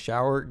taking a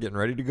shower, getting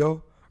ready to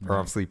go, or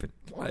I'm sleeping.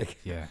 Like,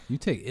 yeah, you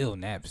take ill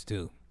naps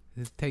too.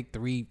 Just take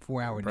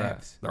 3-4 hour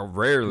naps. No,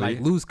 rarely. Like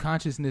lose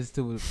consciousness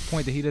to the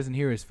point that he doesn't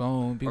hear his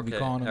phone. People be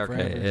calling him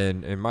forever.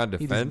 And in my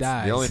defense,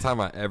 the only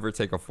time I ever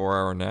take a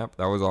 4-hour nap,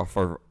 that was off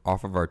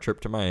of our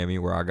trip to Miami,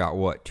 where I got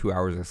 2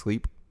 hours of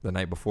sleep the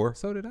night before.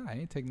 So did I. I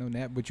ain't take no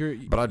nap, but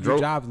I drove.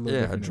 Job's a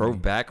little I drove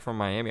back from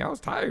Miami. I was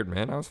tired,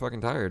 man. I was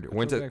fucking tired.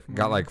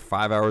 Got like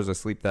 5 hours of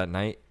sleep that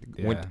night.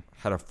 Yeah.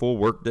 Had a full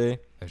work day,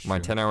 my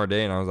 10-hour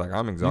day, and I was like,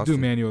 I'm exhausted. You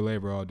do manual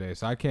labor all day,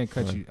 so I can't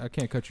cut you. I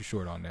can't cut you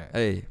short on that.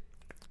 Hey.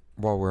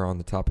 While we're on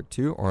the topic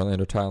too,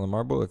 Orlando Tile and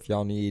Marble, if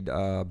y'all need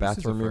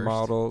bathroom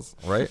remodels,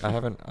 right? I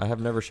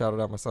have never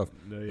shouted out myself.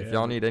 No, if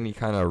y'all need any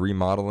kind of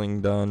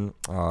remodeling done,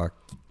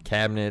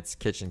 cabinets,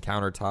 kitchen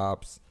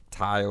countertops,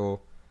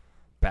 tile,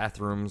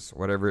 bathrooms,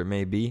 whatever it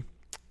may be,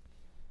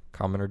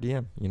 comment or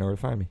DM. You know where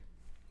to find me.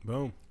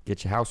 Boom.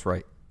 Get your house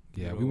right.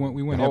 Yeah, we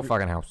went the whole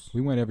fucking house.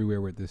 We went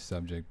everywhere with this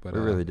subject, but we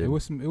really did. It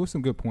was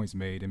some good points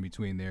made in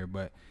between there,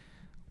 but.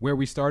 Where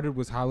we started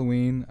was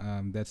Halloween.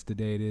 That's the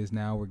day it is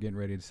now. We're getting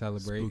ready to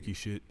celebrate. Spooky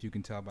shit. You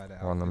can tell by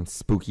that. On them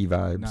spooky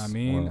vibes. Know what I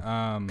mean?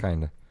 Well,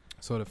 kind of.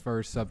 So the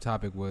first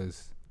subtopic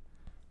was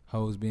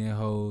hoes being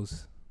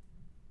hoes.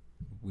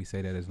 We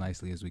say that as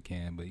nicely as we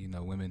can, but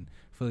women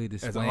fully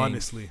displaying.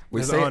 Honestly.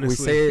 We say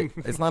it.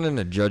 It's not in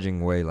a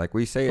judging way. Like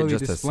we say it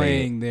just to say.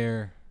 Displaying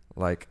their.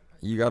 Like.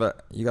 You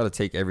gotta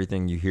take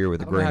everything you hear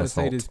with a grain of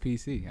salt. I don't know how to say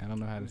this PC. I don't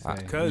know how to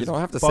say. You don't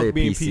have to say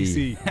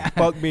PC.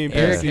 Fuck being PC.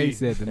 Eric hates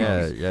that the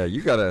most. Yeah.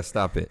 You gotta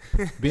stop it.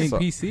 Being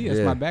PC, that's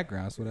my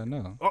background. That's what I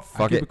know.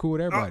 I keep it cool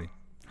with everybody.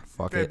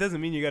 Fuck that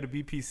doesn't mean you gotta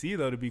be PC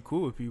though to be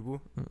cool with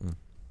people.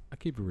 I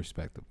keep it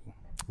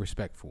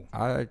respectful.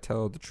 I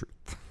tell the truth.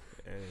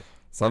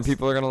 Some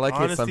people are gonna like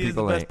it. Some people ain't. Honesty is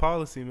the best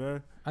policy,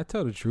 man. I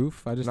tell the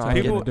truth. I just I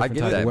get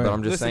that, but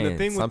I'm just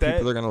saying. Some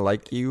people are gonna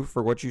like you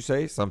for what you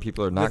say. Some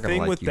people are not gonna like you.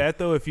 The thing with that,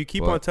 though, if you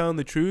keep on telling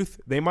the truth,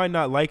 they might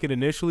not like it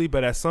initially,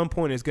 but at some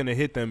point it's gonna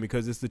hit them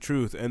because it's the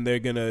truth, and they're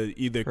gonna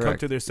either come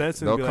to their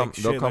senses and be like,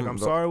 "Shit, like I'm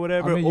sorry,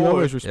 whatever,"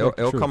 or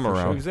it'll come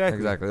around.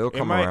 Exactly. It'll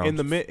come around. In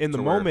the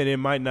moment, it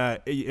might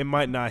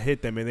not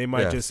hit them, and they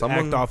might just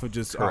act off of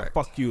just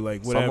fuck you,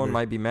 like whatever. Someone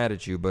might be mad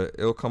at you, but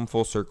it'll come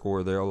full circle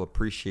where they'll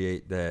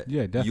appreciate that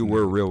you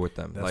were real with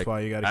them. That's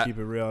why you gotta keep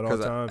it real at all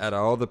times. At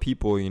all the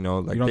people, like you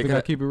don't think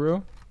I keep it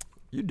real?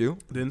 You do.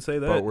 Didn't say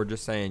that. But we're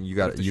just saying you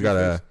gotta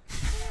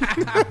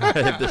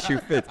if the shoe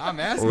fits. I'm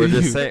asking We're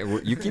just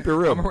saying you keep it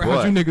real. I'm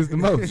around you niggas the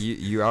most.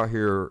 You out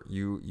here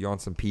you on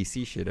some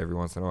PC shit every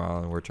once in a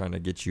while, and we're trying to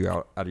get you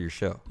out of your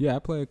shell. Yeah, I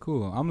play it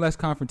cool. I'm less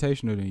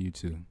confrontational than you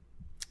two.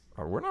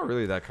 We're not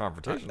really that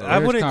confrontational. I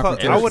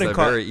wouldn't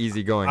call very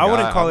easygoing. I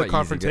wouldn't call it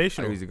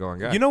confrontational. Easygoing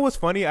guy. You know what's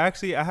funny?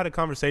 Actually, I had a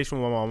conversation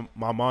with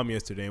my mom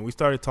yesterday, and we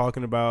started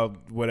talking about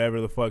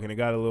whatever the fuck, and it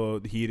got a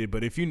little heated.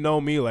 But if you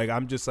know me, like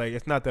I'm just like,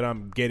 it's not that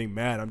I'm getting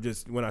mad. I'm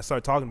just when I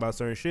start talking about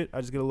certain shit,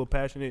 I just get a little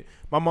passionate.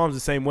 My mom's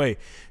the same way.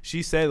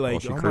 She said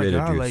like, "Oh my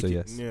god," like,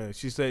 yes. Yeah.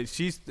 She said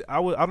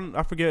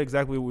I forget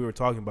exactly what we were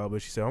talking about,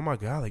 but she said, "Oh my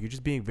god, like you're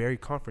just being very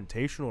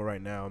confrontational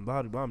right now," and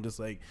blah blah blah. I'm just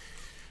like.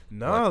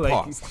 No,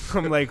 like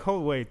I'm like, oh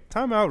wait,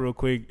 time out real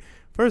quick.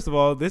 First of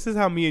all, this is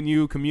how me and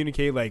you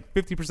communicate like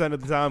 50% of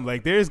the time.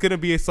 Like there's gonna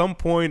be some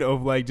point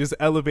of like just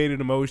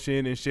elevated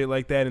emotion and shit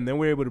like that, and then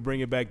we're able to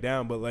bring it back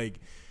down. But like,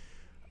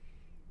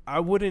 I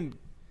wouldn't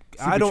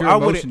call it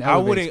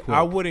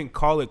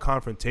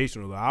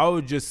confrontational. I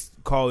would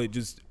just call it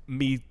just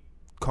me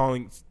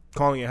calling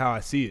it how I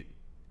see it.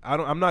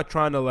 I'm not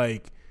trying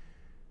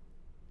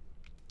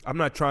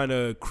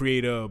to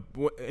create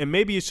and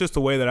maybe it's just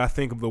the way that I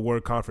think of the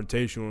word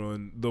confrontational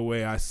and the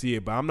way I see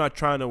it, but I'm not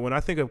trying to, when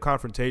I think of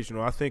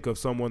confrontational, I think of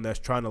someone that's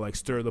trying to like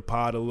stir the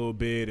pot a little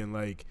bit and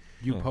like.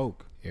 You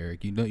poke,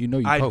 Eric. You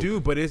poke. I do,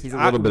 but he's a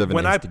little bit of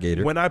an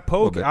instigator. When I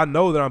poke, I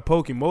know that I'm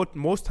poking. More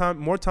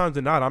times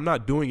than not, I'm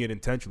not doing it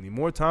intentionally.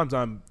 More times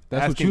I'm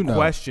asking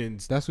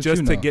questions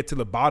just to get to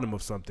the bottom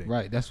of something.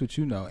 Right, that's what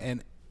you know.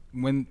 And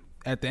when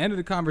at the end of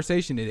the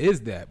conversation, it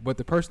is that, but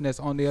the person that's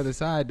on the other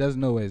side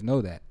doesn't always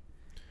know that.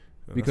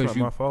 Because that's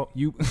not my fault.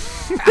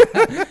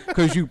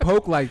 Because you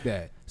poke like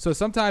that. So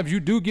sometimes you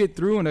do get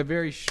through in a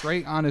very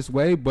straight, honest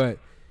way, but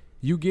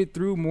you get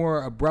through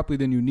more abruptly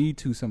than you need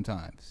to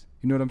sometimes.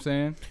 You know what I'm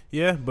saying?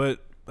 Yeah,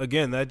 but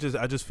again, I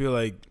just feel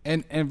like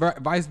and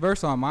vice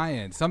versa on my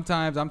end.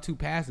 Sometimes I'm too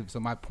passive, so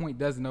my point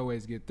doesn't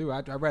always get through.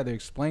 I'd rather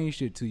explain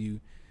shit to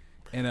you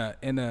in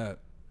a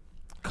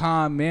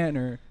calm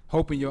manner,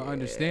 hoping you'll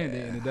understand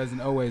it, and it doesn't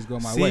always go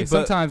my way.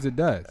 Sometimes it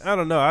does. I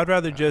don't know. I'd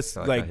rather just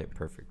I hit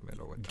perfect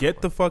middle.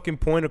 Get the fucking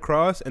point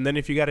across, and then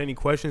if you got any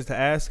questions to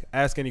ask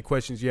any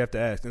questions you have to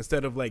ask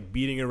instead of like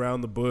beating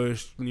around the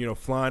bush,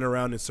 flying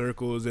around in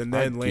circles and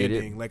then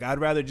landing. Like I'd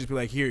rather just be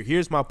like,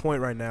 here's my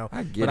point right now.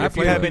 I get it. If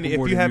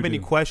you have any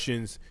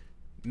questions,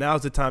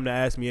 now's the time to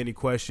ask me any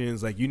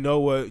questions. Like you know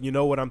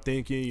what I'm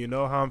thinking, you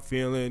know how I'm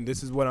feeling.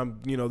 This is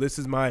what this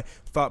is my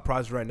thought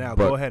process right now.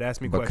 Go ahead, ask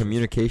me questions. But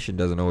communication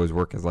doesn't always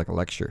work as like a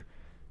lecture.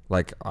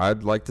 Like,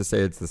 I'd like to say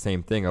it's the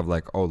same thing of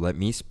like, oh, let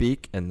me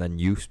speak and then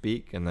you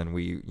speak and then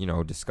we,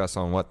 discuss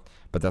on what,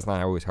 but that's not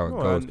always how it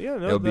goes.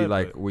 It'll be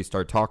like we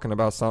start talking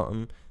about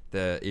something,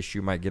 the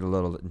issue might get a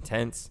little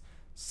intense,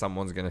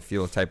 someone's gonna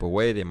feel a type of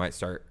way. They might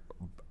start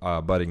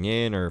butting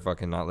in or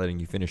fucking not letting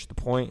you finish the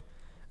point,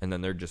 and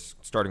then they're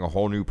just starting a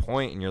whole new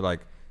point, and you're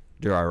like,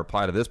 do I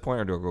reply to this point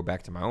or do I go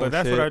back to my own? But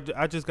that's shit? what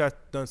I just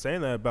got done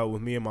saying that about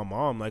with me and my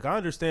mom. Like, I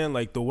understand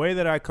like the way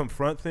that I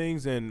confront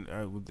things, and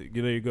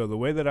there you go, the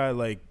way that I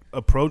like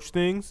approach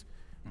things.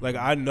 Like,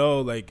 I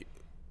know like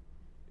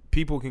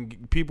people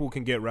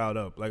can get riled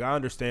up. Like, I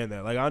understand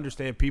that. Like, I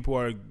understand people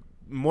are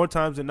more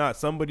times than not,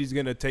 somebody's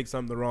gonna take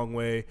something the wrong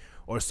way,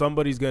 or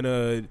somebody's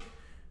gonna,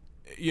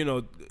 you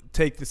know,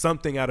 take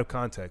something out of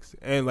context.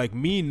 And like,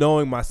 me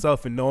knowing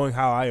myself and knowing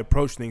how I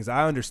approach things,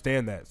 I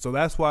understand that. So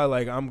that's why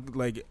like I'm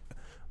like,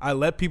 I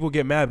let people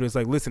get mad, but it's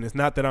like, listen, it's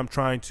not that I'm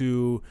trying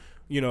to,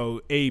 you know,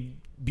 A,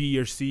 B,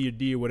 or C, or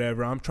D, or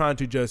whatever. I'm trying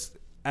to just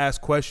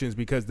ask questions,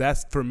 because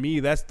that's, for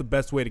me, that's the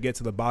best way to get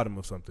to the bottom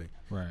of something.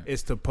 Right.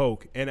 Is to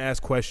poke and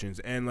ask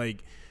questions. And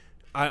like,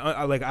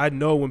 I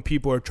know when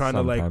people are trying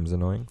Sometimes to like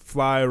annoying.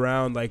 fly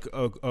around like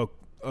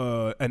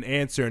an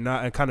answer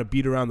and kind of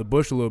beat around the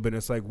bush a little bit. And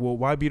it's like, well,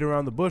 why beat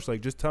around the bush?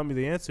 Like, just tell me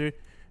the answer,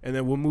 and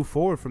then we'll move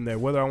forward from there.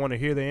 Whether I want to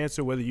hear the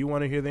answer, whether you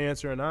want to hear the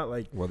answer or not,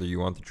 like, Whether you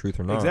want the truth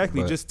or not.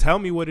 exactly. Just tell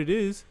me what it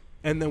is,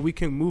 and then we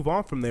can move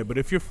on from there. But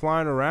if you're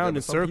flying around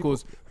in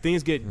circles,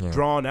 things get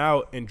drawn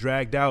out and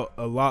dragged out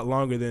a lot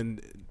longer than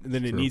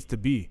it needs to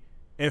be.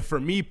 And for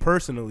me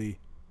personally,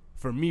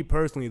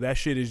 that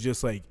shit is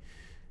just like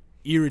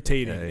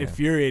irritating,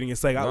 infuriating.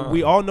 It's like,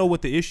 we all know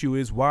what the issue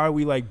is. Why are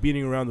we like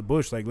beating around the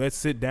bush? Like, let's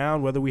sit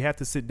down, whether we have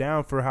to sit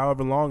down for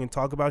however long and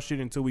talk about shit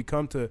until we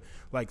come to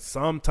like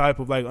some type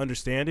of like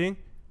understanding,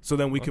 so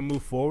then we can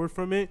move forward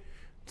from it.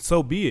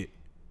 So be it.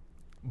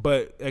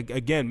 But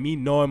again, me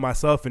knowing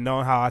myself and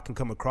knowing how I can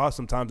come across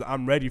sometimes,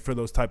 I'm ready for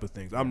those type of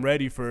things. I'm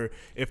ready for,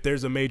 if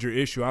there's a major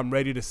issue, I'm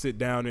ready to sit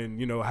down and,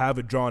 you know, have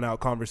a drawn out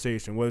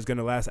conversation, whether it's going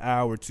to last an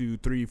hour, 2,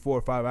 3,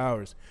 4, 5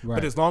 hours. Right.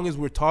 But as long as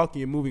we're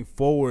talking and moving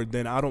forward,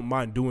 then I don't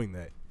mind doing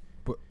that.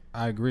 But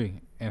I agree.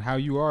 And how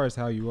you are is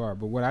how you are.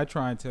 But what I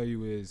try and tell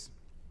you is,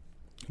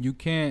 you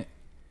can't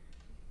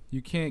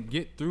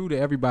get through to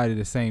everybody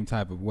the same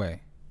type of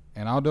way.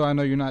 And although I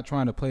know you're not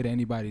trying to play to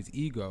anybody's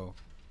ego,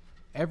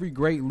 every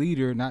great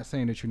leader, not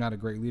saying that you're not a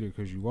great leader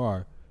because you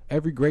are,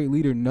 every great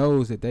leader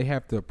knows that they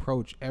have to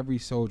approach every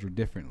soldier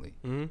differently.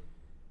 Mm-hmm.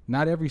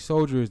 Not every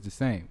soldier is the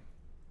same.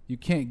 You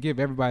can't give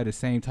everybody the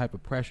same type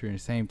of pressure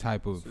and same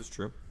type of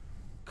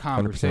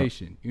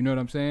conversation. 100%. You know what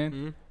I'm saying?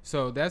 Mm-hmm.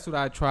 So that's what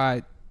I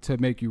tried to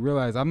make you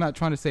realize. I'm not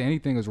trying to say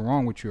anything is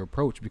wrong with your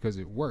approach, because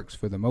it works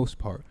for the most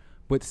part.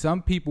 But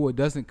some people it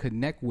doesn't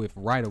connect with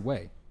right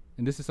away.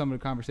 And this is some of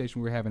the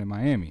conversation we were having in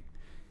Miami.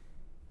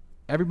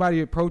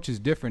 Everybody's approach is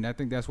different. I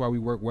think that's why we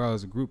work well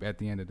as a group at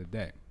the end of the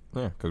day.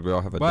 Yeah, because we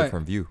all have a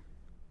different view.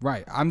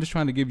 Right. I'm just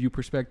trying to give you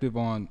perspective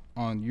on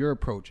your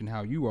approach and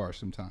how you are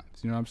sometimes.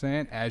 You know what I'm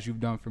saying? As you've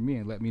done for me,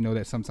 and let me know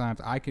that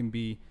sometimes I can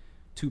be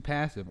too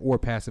passive or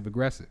passive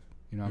aggressive.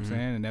 You know what I'm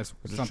saying? And that's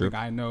something true.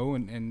 I know.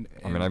 And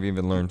I mean, I've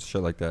even learned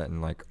shit like that. And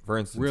like, for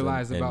instance,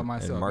 realize about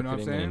myself. In marketing, you know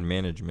what I'm saying? And in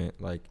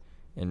management, like,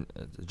 and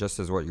just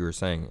as what you were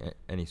saying,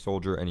 any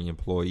soldier, any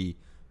employee,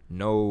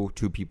 no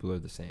two people are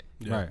the same.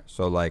 Yeah. Right.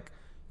 So like,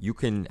 you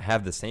can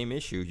have the same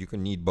issue. You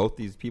can need both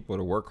these people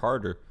to work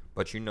harder.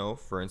 But, you know,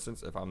 for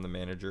instance, if I'm the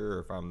manager or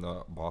if I'm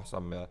the boss,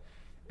 I'm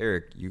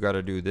Eric, you got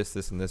to do this,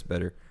 and this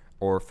better.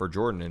 Or for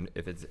Jordan, and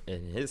if it's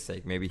in his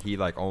sake, maybe he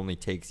like only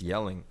takes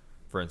yelling,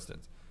 for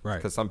instance. Right.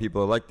 Because some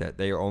people are like that.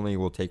 They only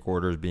will take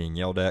orders being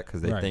yelled at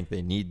because they think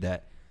they need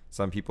that.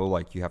 Some people,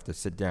 like, you have to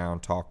sit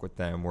down, talk with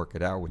them, work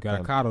it out with them. Got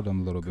to coddle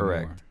them a little bit more.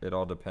 Correct. It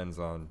all depends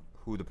on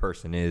who the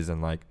person is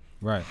and, like,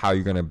 how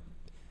you're going to,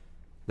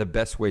 the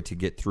best way to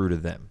get through to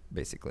them,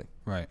 basically.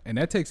 Right. And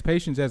that takes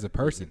patience as a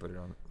person. Put it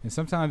on. And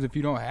sometimes if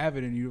you don't have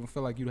it and you don't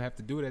feel like you have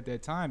to do it at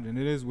that time, then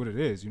it is what it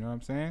is. You know what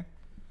I'm saying?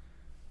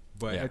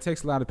 But it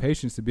takes a lot of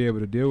patience to be able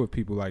to deal with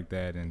people like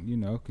that and, you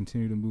know,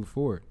 continue to move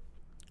forward.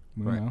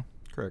 You know?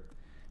 Correct.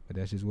 But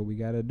that's just what we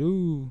got to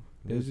do.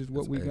 That's just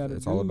what we got to do.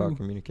 It's all about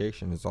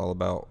communication. It's all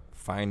about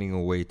finding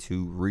a way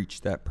to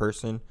reach that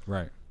person.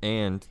 Right.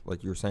 And,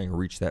 like you were saying,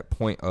 reach that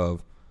point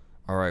of,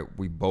 all right,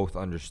 we both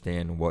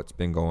understand what's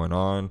been going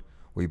on.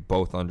 We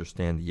both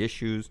understand the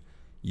issues.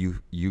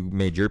 You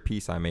made your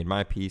piece. I made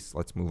my piece.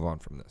 Let's move on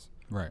from this.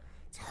 Right.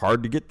 It's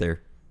hard to get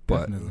there,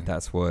 but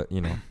that's what,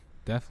 you know.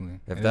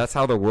 Definitely. If that's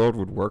how the world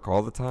would work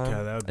all the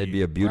time, it'd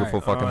be a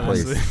beautiful fucking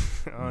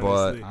place.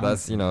 But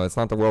that's, you know, it's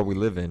not the world we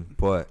live in.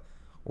 But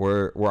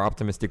we're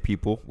optimistic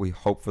people. We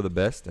hope for the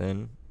best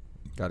and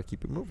got to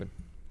keep it moving.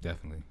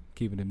 Definitely.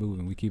 Keeping it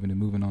moving. We keeping it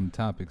moving on the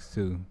topics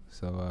too.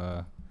 So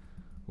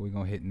what we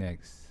going to hit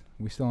next?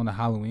 We still on the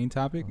Halloween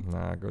topic?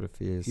 Nah, go to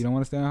Fizz. You don't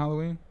want to stay on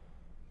Halloween?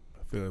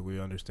 I feel like we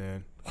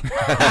understand.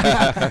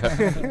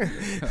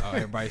 Oh,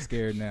 everybody's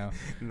scared now.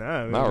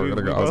 Nah, we're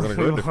gonna go. I was gonna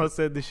go. We all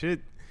said the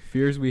shit.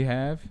 Fears we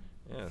have.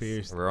 Yes.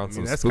 Fears. We're on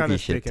some that's spooky kind of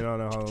shit. sticking on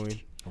a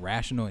Halloween.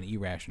 Rational and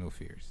irrational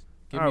fears.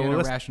 Give me an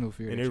irrational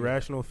fear. An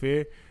irrational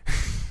fear.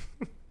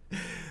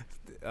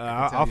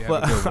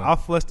 I'll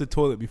flush the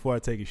toilet before I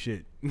take a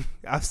shit.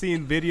 I've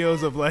seen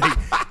videos of like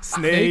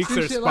snakes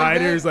or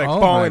spiders like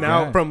falling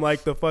out from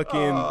like the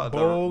fucking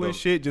bowl and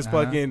shit. Just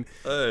fucking,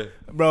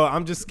 bro.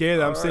 I'm just scared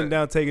that I'm sitting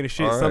down taking a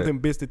shit. Something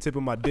bits the tip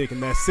of my dick,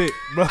 and that's it,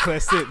 bro.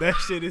 That's it. That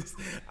shit is.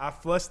 I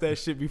flushed that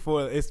shit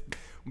before. It's,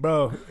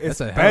 bro.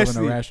 That's a hell of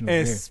an irrational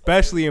fear.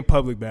 Especially in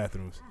public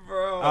bathrooms.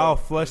 Bro, I'll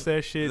flush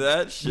that shit.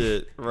 That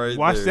shit right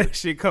Watch there. that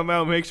shit come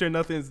out. Make sure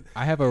nothing's.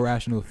 I have a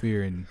rational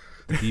fear in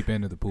the deep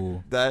end of the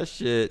pool. That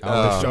shit.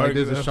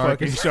 There's a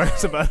shark.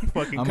 Shark's about to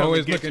fucking I'm come always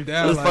and get looking you.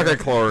 down. It's Like,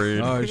 fucking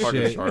chlorine. oh Fucking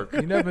shit! shark.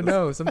 You never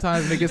know.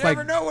 Sometimes it gets You like.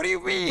 never know. What do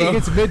you mean? It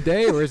gets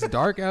midday or it's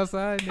dark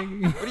outside,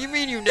 nigga. What do you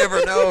mean you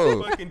never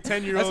know? Fucking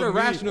 10-year-old. That's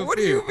irrational. What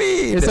do you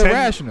mean? It's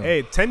irrational.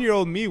 Hey,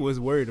 10-year-old me was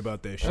worried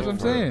about that shit. That's what I'm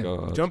saying.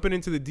 God. Jumping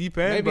into the deep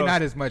end. Maybe bro.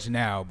 not as much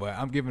now, but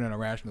I'm giving an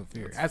irrational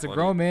fear. That's As a funny.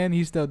 grown man,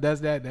 he still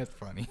does that. That's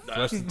funny.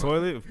 Flush the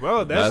toilet.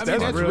 Bro, that's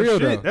That's real real,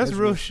 shit. though. That's That's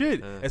real real.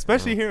 shit.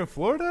 Especially here in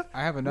Florida.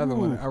 I have another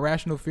one.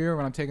 Irrational fear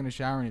when I'm taking a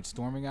shower and it's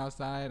storming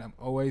outside. I'm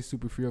always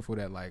super fearful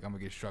that like I'm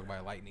gonna get struck by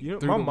lightning. You know,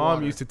 through my the mom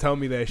water. used to tell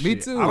me that Me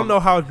shit. too. I don't know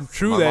how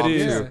true My that mom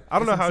is. too. I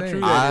don't know That's how insane.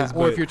 true that is. Or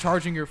But if you're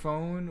charging your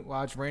phone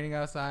while it's raining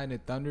outside and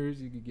it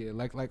thunders, you could get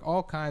like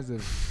all kinds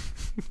of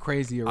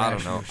crazy irrational I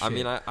don't know. shit. I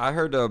mean, I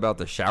heard about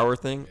the shower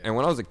thing, and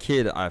when I was a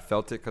kid, I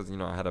felt it because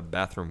I had a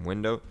bathroom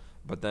window.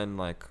 But then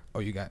like, oh,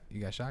 you got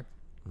shocked?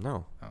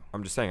 no, Oh.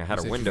 I'm just saying I had You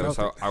a said you window, felt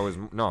so I was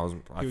He was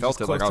felt just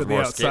it like close I was to the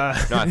more scared.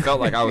 outside. No, I felt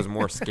like I was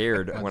more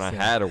scared when I Understand.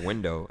 had a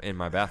window in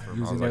my bathroom.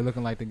 You was I in was there like,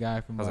 looking like the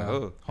guy from I was like,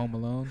 oh. Home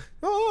Alone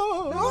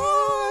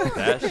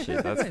that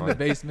shit. That's in the funny.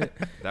 basement.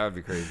 That would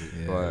be crazy.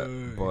 Yeah.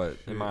 But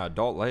in my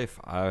adult life,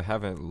 I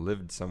haven't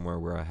lived somewhere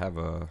where I have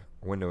a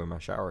window in my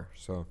shower.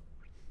 So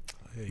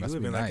Yeah, you Must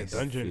live be in like nice. a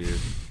dungeon.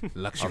 I've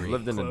Luxury.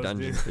 lived in a Closed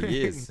dungeon in. for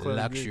years. Closed in.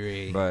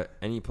 Luxury. But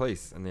any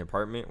place in the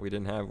apartment, we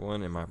didn't have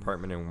one. In my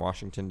apartment in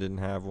Washington, didn't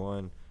have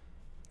one.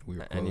 We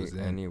were closed in.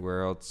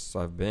 Anywhere else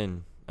I've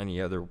been,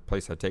 any other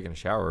place I've taken a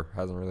shower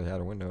hasn't really had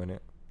a window in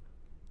it.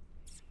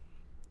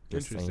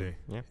 Just saying. Interesting.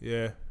 Yeah.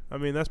 Yeah. I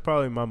mean, that's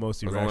probably my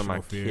most It was only irrational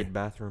my fear. kid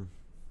bathroom.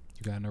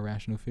 You got an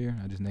irrational fear?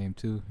 I just named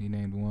two. He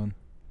named one.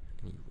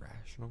 Any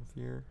rational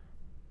fear?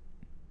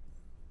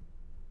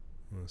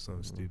 Oh,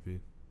 something stupid.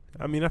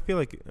 I mean, I feel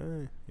like,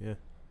 yeah.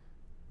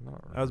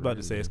 Not I was about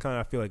to say, really. it's kind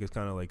of. I feel like it's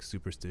kind of like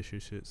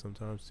superstitious shit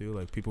sometimes too.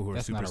 Like people who are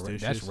That's not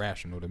superstitious. that's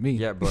rational to me.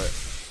 Yeah, but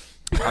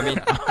I mean,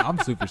 I'm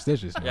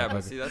superstitious. yeah, but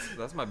motherfucker. see,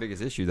 that's my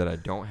biggest issue, that I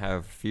don't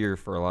have fear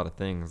for a lot of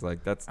things. Like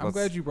I'm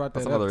glad you brought that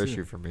That's up, another too.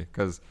 issue for me,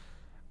 because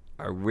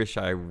I wish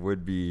I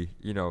would be,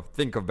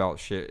 think about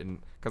shit, and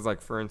because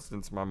like for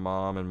instance, my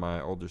mom and my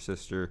older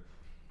sister,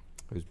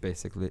 who's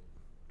basically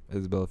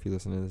Isabel, if you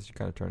listen to this, you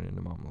kind of turn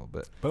into mom a little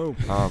bit. Boom.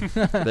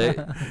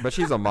 But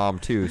she's a mom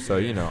too, so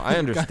I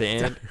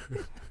understand.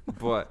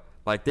 But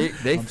like they I'm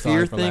fear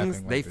sorry for things.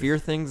 laughing They like fear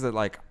things that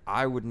like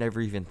I would never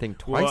even think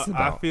twice Well,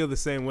 about. I feel the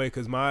same way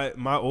because my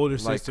older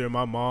Like- sister and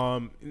my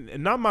mom,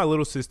 and not my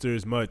little sister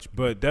as much,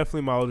 but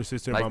definitely my older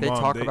sister and Like my they mom.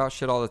 talk about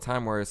shit all the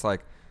time where it's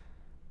like,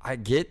 I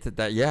get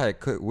that yeah,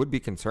 it would be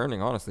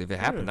concerning, honestly. If it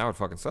happened, that would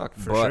fucking suck.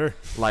 For but sure.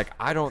 like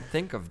I don't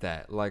think of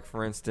that. Like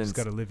for instance, Just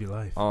gotta live your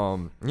life.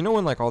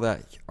 when like all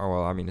that,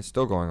 well, I mean, it's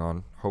still going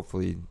on.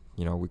 Hopefully,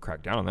 we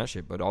crack down on that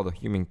shit. But all the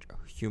human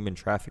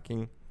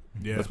trafficking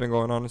Yeah. that's been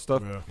going on and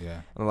stuff. Yeah.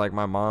 yeah. And like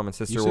my mom and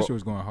sister, Your sister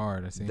was going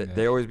hard. I seen that.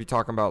 they always be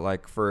talking about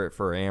like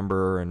for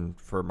Amber and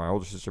for my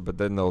older sister, but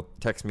then they'll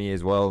text me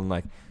as well and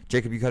like,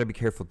 Jacob, you gotta be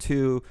careful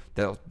too.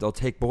 They'll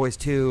take boys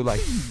too.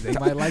 Like They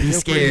might like be your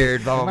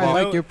scared. Pretty, Blah they blah might blah.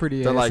 like your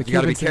pretty. They're like, you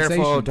gotta be careful.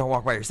 Sensation. Don't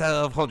walk by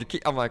yourself. Hold your key.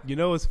 I'm like, You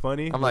know what's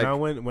funny? I'm when like-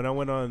 I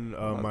went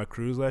on my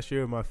cruise last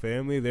year with my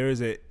family, there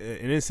was an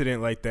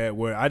incident like that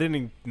where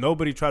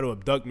nobody tried to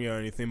abduct me or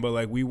anything, but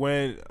like we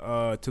went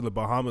to the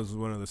Bahamas was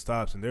one of the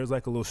stops, and there's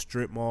like a little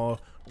strip mall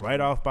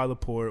right off by the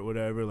port,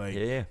 whatever, like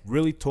Yeah.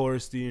 really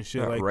touristy and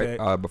shit like right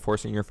that. before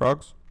Senior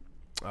Frogs,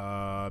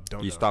 Don't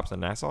you know. stopped in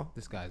Nassau.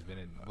 This guy's been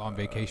on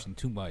vacation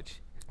too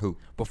much. Who?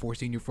 Before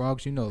Senior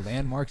Frogs,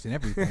 landmarks and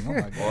everything. Oh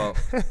my god.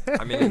 Well,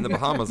 I mean, in the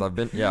Bahamas, I've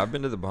been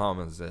to the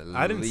Bahamas.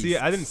 I didn't see a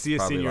probably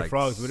Senior like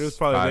Frogs, but it was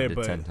probably 5 there. to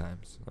But 10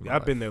 times. in my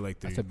I've been life. there like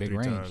That's a big three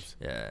range. times.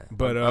 Yeah,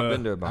 But, I've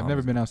been to Bahamas. I've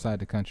never been outside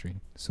the country.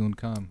 Soon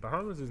come.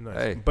 Bahamas is nice.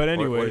 Hey, but what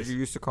anyways, did you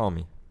used to call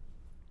me?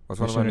 What's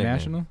one of Mission my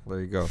International? nicknames?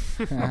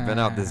 There you go. I've been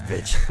out this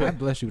bitch. I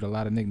blessed you with a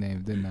lot of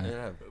nicknames, didn't I?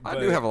 Yeah, I But-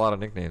 do have a lot of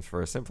nicknames.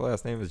 For a simple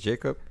ass name as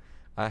Jacob,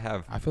 I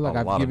have. I feel like a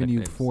I've lot of given you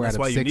nicknames. 4 that's out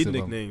why of you 6 need of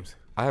them. nicknames.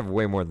 I have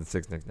way more than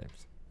 6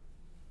 nicknames.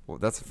 Well,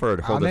 that's for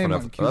a whole I'll different name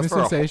episode. Cuban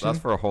Sensation. That's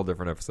for a whole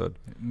different episode.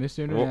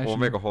 Mr. International. We'll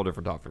make a whole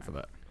different topic for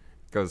that.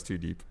 Goes too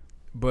deep.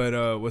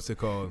 But what's it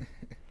called?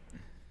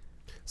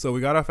 So we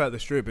got off at the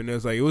strip, and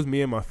it was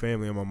me and my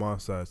family on my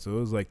mom's side. So it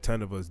was like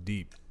 10 of us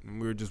deep. And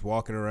we were just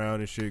walking around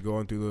and shit,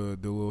 going through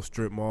the little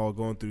strip mall,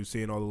 going through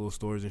seeing all the little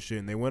stores and shit.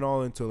 And they went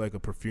all into like a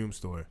perfume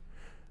store.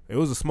 It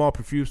was a small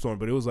perfume store,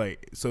 but it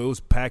was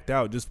packed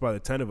out just by the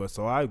 10 of us.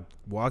 So I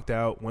walked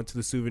out, went to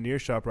the souvenir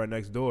shop right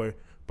next door.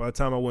 By the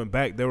time I went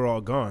back, they were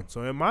all gone.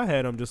 So in my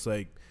head, I'm just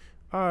like,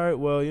 all right,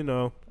 well,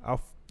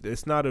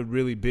 it's not a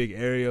really big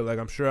area. Like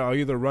I'm sure I'll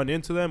either run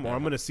into them or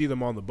I'm gonna see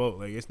them on the boat.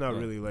 Like it's not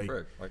really like.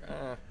 Frick. Like,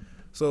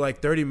 So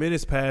like 30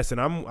 minutes passed, and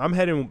I'm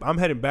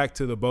heading back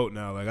to the boat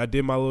now. Like I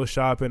did my little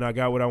shopping, I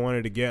got what I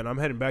wanted to get, and I'm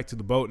heading back to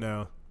the boat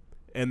now.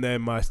 And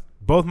then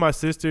both my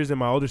sisters and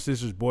my older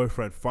sister's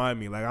boyfriend find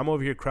me. Like I'm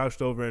over here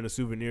crouched over in a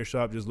souvenir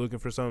shop just looking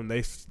for something.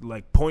 They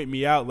like point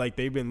me out like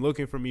they've been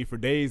looking for me for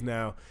days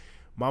now.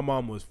 My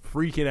mom was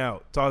freaking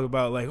out, talking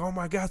about like, oh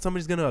my God,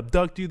 somebody's gonna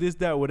abduct you, this,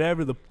 that,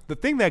 whatever. The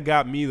thing that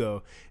got me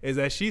though is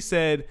that she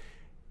said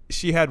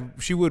she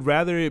would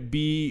rather it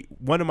be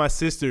one of my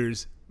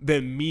sisters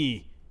than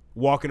me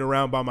walking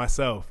around by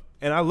myself.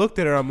 And I looked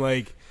at her, I'm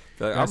like,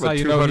 that's how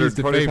you know he's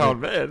the favorite.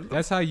 Man.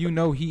 That's how you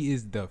know he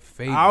is the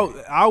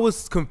favorite. I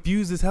was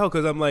confused as hell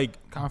because I'm like,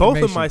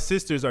 both of my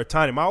sisters are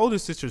tiny. My older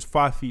sister's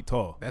 5 feet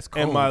tall. That's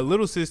cold. And my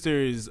little sister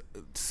is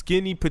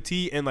skinny,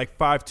 petite, and like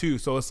 5'2".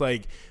 So it's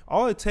like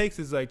all it takes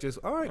is like just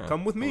all right,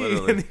 come with me,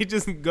 literally. And he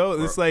just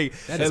goes. It's like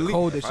that is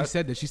cold that she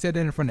said that. She said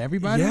that in front of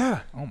everybody.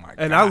 Yeah. Oh my God.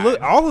 And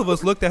all of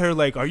us looked at her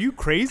like, are you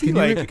crazy?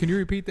 Can you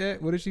repeat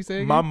that? What did she say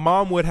again? My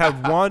mom would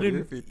have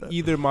wanted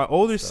either my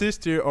older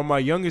sister or my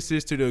younger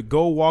sister to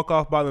go walk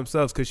off by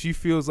themselves because she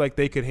feels like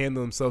they could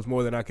handle themselves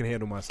more than I can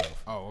handle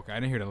myself. Oh, okay. I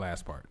didn't hear the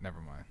last part. Never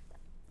mind.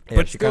 Yeah,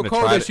 but still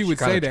cold that she would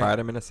say that. Tried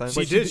him in a sense.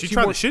 She did. She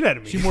tried the shit out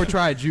of me. She more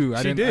tried you.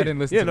 I didn't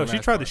listen. Yeah, no, she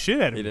tried the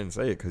shit out of me. He didn't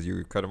say it because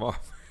you cut him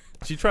off.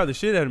 She tried the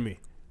shit out of me.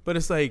 But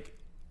it's like,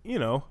 you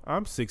know,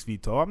 I'm 6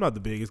 feet tall. I'm not the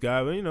biggest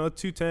guy, but you know,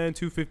 210,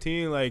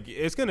 215. Like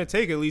it's gonna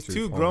take at least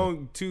two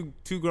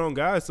grown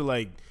guys to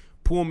like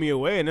pull me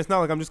away, and it's not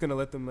like I'm just gonna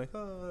let them like.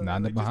 Oh, not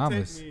in the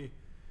Bahamas.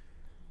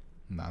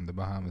 Not in the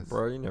Bahamas.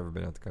 Bro, you never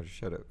been out the country.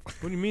 Shut up.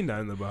 What do you mean not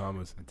in the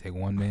Bahamas? Take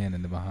one man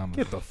in the Bahamas.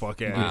 Get the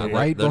fuck out of here.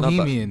 Right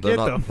Bohemian. They're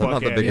not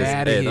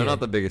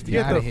the biggest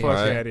people. Get the fuck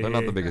out of here. They're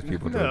not the biggest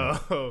people.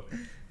 No.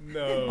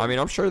 I mean,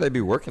 I'm sure they'd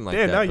be working like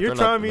that. Yeah, no, you're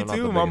trying me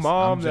too. My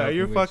mom,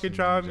 you're fucking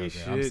trying me.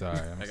 Shit. I'm sorry.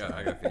 I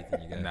got faith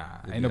in you guys.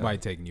 Nah, ain't nobody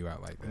taking you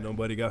out like that.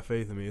 Nobody got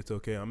faith in me. It's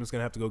okay. I'm just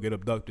gonna have to go get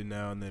abducted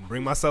now and then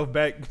bring myself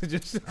back to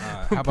just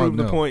prove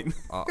the point.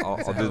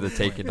 I'll do the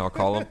taking. I'll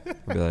call them.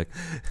 I'll be like,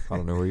 I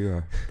don't know where you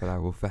are, but I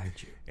will find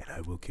you and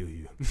I will kill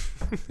you.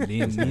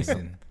 Liam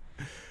Neeson.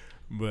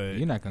 But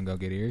you're not gonna go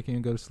get Eric. You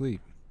can go to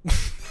sleep.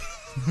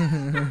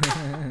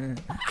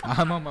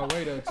 I'm on my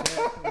way though, Chad. You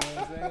know what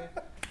I'm saying?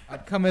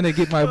 I'd come in and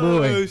get my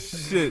boy. Oh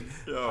shit!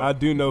 Yo, I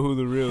do know who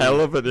the real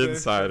hell of an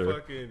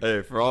insider.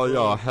 Hey, for all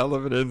y'all, hell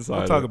of an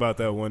insider. We'll talk about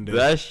that one day.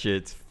 That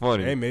shit's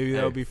funny. Hey, maybe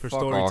that'll be for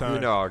story time. You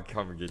know I'll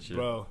come and get you,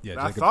 bro.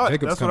 Yeah, I thought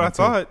that's what I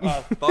thought.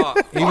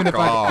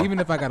 Even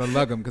if I gotta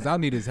lug him, because I'll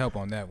need his help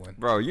on that one.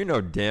 Bro, you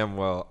know damn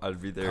well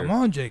I'd be there. Come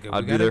on, Jacob.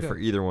 I'd be there for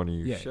either one of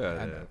you. Yeah,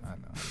 I know.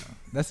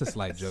 That's a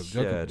slight joke.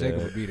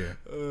 Jacob would be there.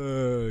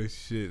 Oh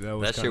shit,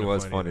 that shit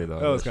was funny though.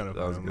 That was kind of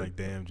funny. I'm like,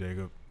 damn,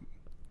 Jacob.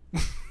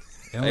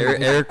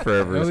 Eric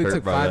forever is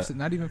hurt by that.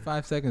 Not even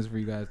 5 seconds for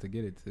you guys to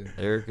get it to.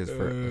 Eric is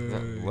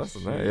less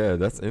than that. Yeah,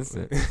 that's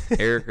instant.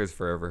 Eric is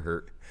forever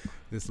hurt.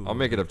 I'll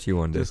make it up to you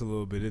one day. Just a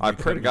little bit. I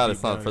pray to God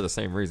it's not for the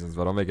same reasons,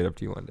 but I'll make it up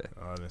to you one day.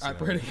 I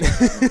pray to God.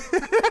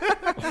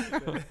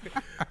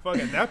 Fuck,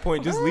 at that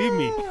point, just leave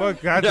me.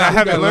 Fuck, I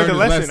haven't learned a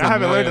lesson. I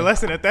haven't learned a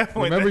lesson at that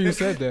point. Remember you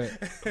said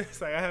that.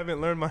 It's like I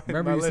haven't learned my.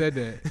 Remember you said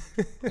that.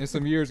 In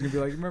some years, you're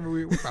gonna be like, remember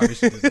we probably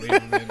should just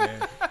leave him in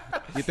there.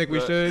 You think we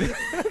should?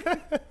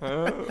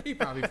 He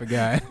probably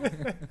forgot.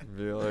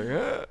 Be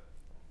like,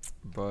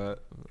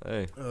 but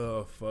hey.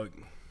 Oh fuck,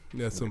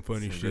 that's some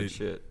funny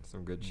shit.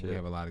 Some good shit. We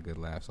have a lot of good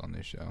laughs on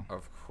this show.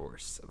 Of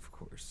course.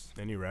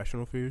 Any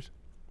irrational fears?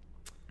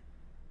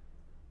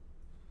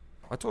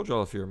 I told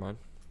y'all a fear of mine.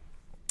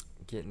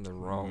 Getting the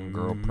wrong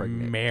girl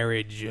pregnant.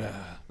 Marriage.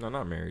 No,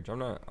 not marriage. I'm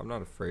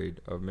not afraid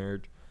of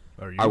marriage.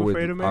 Are you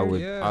afraid of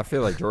marriage? I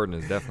feel like Jordan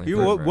is definitely.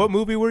 What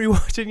movie were you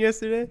watching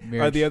yesterday?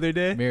 Or the other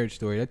day? Marriage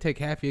Story. That take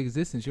half your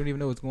existence. You don't even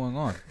know what's going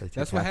on.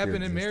 That's what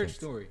happened in Marriage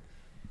Story.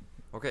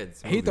 Okay.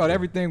 He thought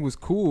everything was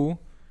cool.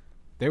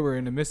 They were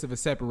in the midst of a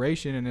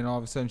separation, and then all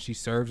of a sudden she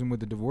serves him with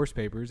the divorce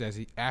papers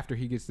after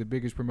he gets the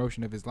biggest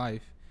promotion of his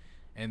life,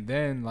 and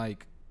then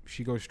like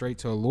she goes straight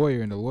to a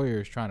lawyer, and the lawyer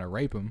is trying to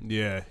rape him.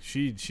 Yeah,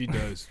 she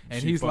does.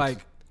 And he's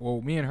like,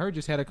 well, me and her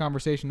just had a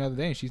conversation the other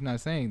day, and she's not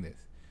saying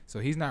this, so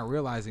he's not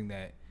realizing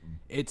that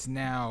it's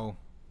now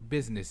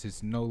business.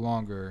 It's no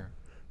longer.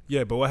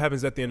 Yeah, but what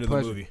happens at the end of the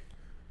movie?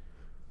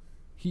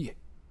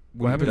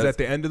 What happens at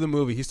the end of the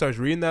movie? He starts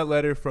reading that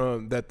letter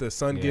from that the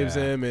son gives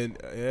him, and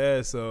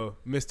so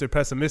Mr.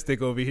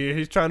 Pessimistic over here,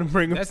 he's trying to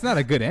bring him. That's not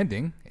a good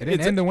ending. It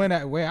didn't end the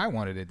way I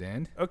wanted it to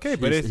end. Okay,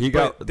 but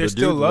there's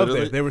still love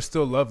there. There was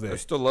still love there.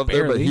 There's still love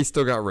there, but he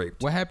still got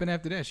raped. What happened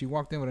after that? She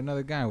walked in with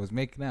another guy and was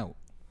making out.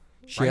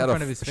 She had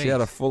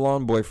a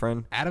full-on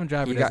boyfriend. Adam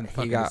Driver doesn't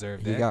fucking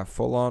deserve that. He got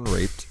full-on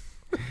raped.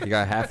 He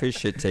got half his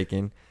shit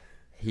taken.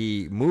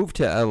 He moved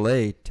to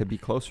L.A. to be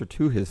closer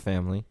to his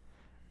family,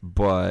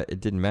 but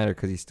it didn't matter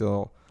because he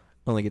still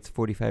only gets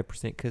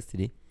 45%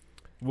 custody.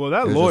 Well,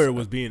 that lawyer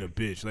was being a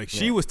bitch. Like,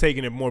 she was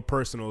taking it more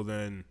personal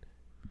than.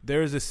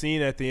 There was a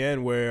scene at the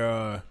end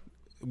where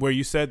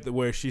she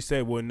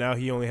said, well, now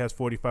he only has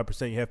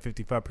 45%. You have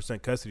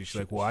 55% custody. She's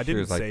like, well, I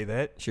didn't say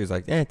that. She was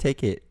like,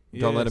 take it.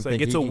 Don't let him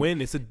think it's a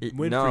win. It's a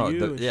win for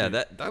you.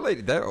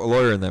 That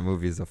lawyer in that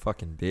movie is a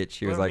fucking bitch.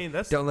 He was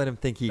don't let him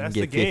think he can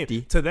get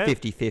 50. To them,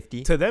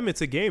 50-50. To them,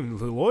 it's a game.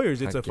 The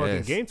lawyers, it's a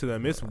fucking game to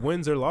them. It's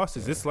wins or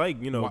losses. It's like,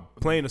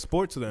 playing a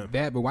sport to them.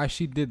 But why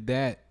she did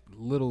that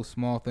little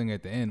small thing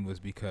at the end was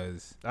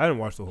because I didn't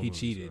watch the whole movie.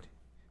 He cheated,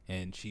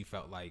 and she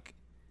felt like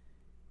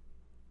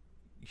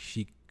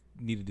she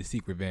needed to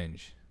seek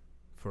revenge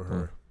for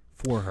her.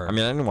 For her. I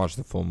mean, I didn't watch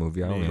the full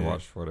movie. I only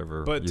watched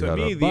whatever. But to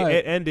me,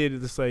 it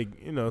ended. It's like,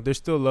 there's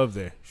still love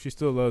there. She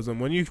still loves him.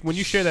 When you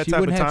share that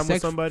type of time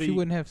with somebody, she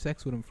wouldn't have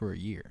sex with him for a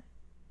year.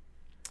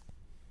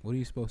 What are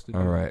you supposed to do?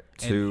 All right,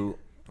 all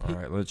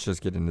right. Let's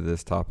just get into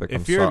this topic.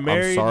 If you're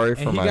married, I'm sorry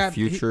for my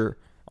future.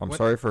 I'm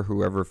sorry for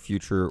whoever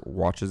future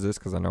watches this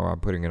because I know I'm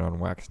putting it on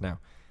wax now.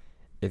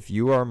 If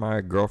you are my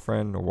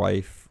girlfriend,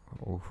 wife,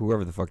 or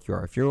whoever the fuck you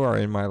are, if you are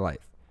in my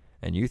life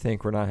and you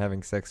think we're not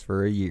having sex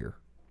for a year,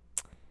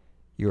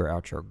 you are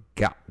out your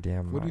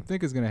goddamn mind. What do you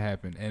think is going to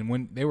happen? And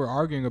when they were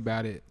arguing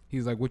about it,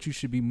 he's like, what you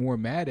should be more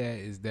mad at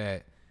is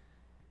that,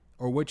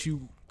 or what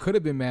you could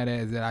have been mad at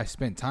is that I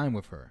spent time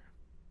with her.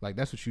 Like,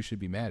 that's what you should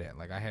be mad at.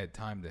 Like, I had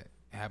time to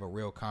have a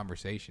real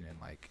conversation and,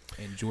 like,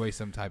 enjoy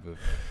some type of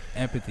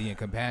empathy and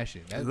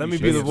compassion. Let me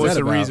be the voice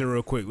of reason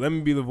real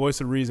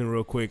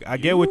quick. I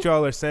get what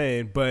y'all are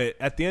saying, but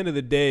at the end of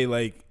the day,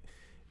 like,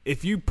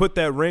 if you put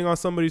that ring on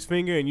somebody's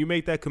finger and you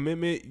make that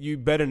commitment, you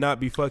better not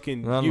be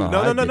fucking. No. You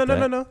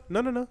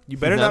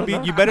better not be.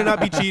 You better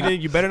not be cheating.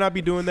 You better not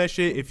be doing that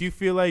shit. If you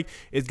feel like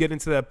it's getting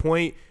to that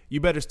point,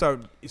 you better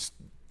start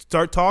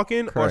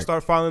talking. Correct. Or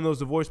start filing those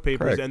divorce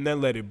papers. Correct. And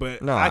then let it.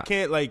 But I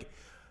can't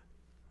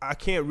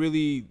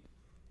really.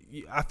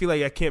 I feel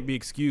like I can't be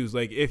excused.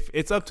 Like, if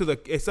it's up to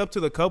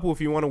the couple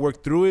if you want to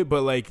work through it.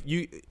 But like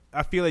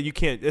I feel like you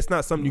can't. It's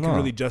not something you can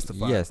really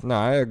justify. Yes, no,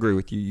 I agree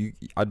with you.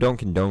 I don't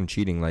condone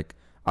cheating. Like,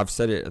 I've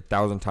said it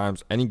 1,000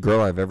 times. Any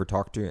girl I've ever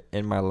talked to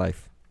in my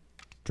life,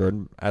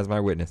 Jordan as my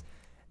witness,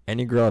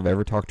 any girl I've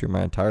ever talked to in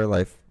my entire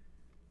life,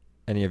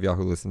 any of y'all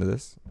who listen to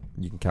this,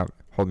 you can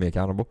hold me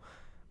accountable.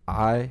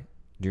 I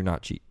do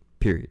not cheat.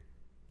 Period.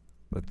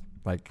 But,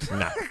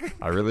 nah,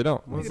 I really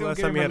don't. When's the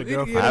last time you had a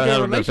girlfriend? I haven't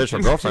had an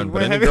official girlfriend,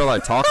 but any girl I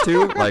talk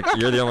to, like,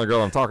 you're the only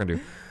girl I'm talking to.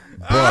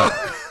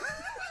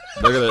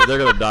 But they're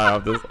gonna die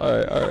off this. All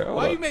right.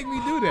 Why you make me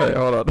do that? Hey,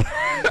 hold on.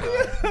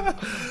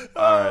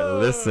 All right,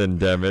 listen,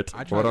 damn it.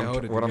 What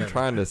I'm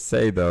trying to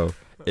say though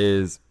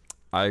is,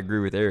 I agree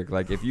with Eric.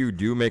 Like, if you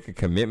do make a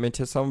commitment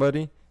to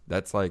somebody,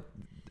 that's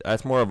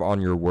more of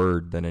on your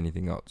word than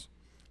anything else.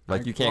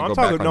 Like, you can't go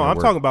back on your word. I'm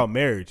talking about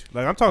marriage.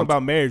 Like, I'm talking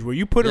about marriage where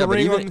you put a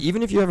ring on.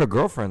 Even if you have a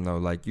girlfriend though,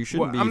 like, you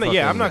shouldn't be.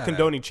 I'm not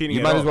condoning cheating.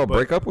 You might as well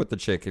break up with the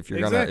chick if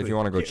you want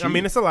to go cheat. I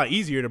mean, it's a lot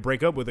easier to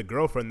break up with a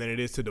girlfriend than it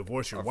is to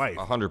divorce your wife.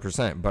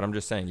 100%. But I'm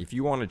just saying, if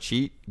you want to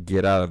cheat,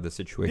 get out of the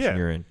situation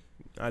you're in.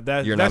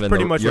 That's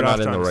pretty much what I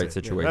was trying to say. You're not in the right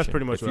situation. That's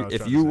pretty much what I was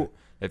trying to say.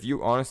 If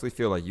you honestly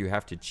feel like you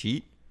have to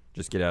cheat,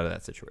 just get out of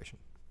that situation.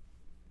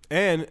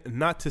 And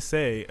not to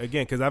say,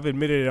 again, because I've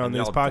admitted it on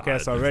this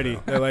podcast already,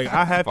 that, like,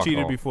 I have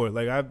cheated before.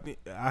 Like,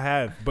 I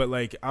have. But,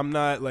 like, I'm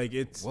not, like,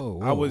 it's,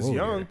 I was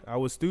young. I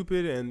was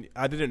stupid, and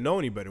I didn't know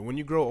any better. When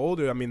you grow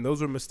older, I mean,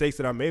 those were mistakes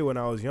that I made when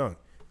I was young.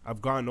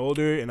 I've gotten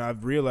older, and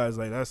I've realized,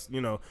 like, that's,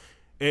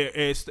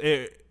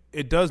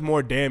 it does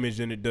more damage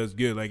than it does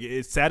good. Like,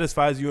 it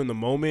satisfies you in the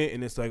moment,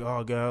 and it's like,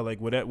 oh god, like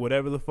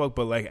whatever the fuck.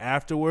 But like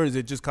afterwards,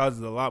 it just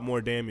causes a lot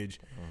more damage,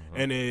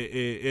 and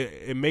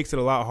it makes it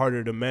a lot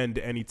harder to mend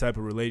any type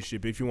of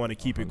relationship if you want to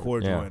keep it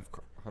cordial.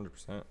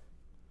 100%.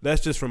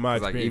 That's just from my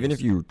experience. Like, even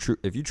if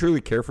you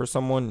truly care for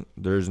someone,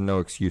 there's no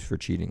excuse for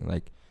cheating.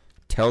 Like,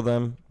 tell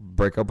them,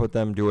 break up with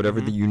them, do whatever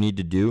that you need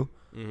to do,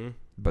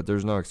 but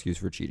there's no excuse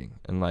for cheating.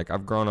 And like,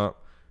 I've grown up.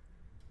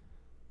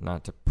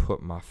 Not to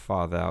put my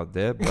father out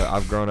there, but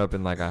I've grown up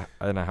in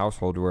in a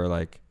household where,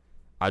 like,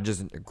 I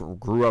just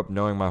grew up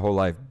knowing my whole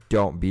life,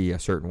 don't be a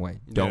certain way,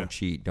 don't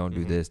cheat, don't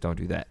do this, don't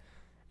do that,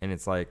 and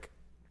it's like,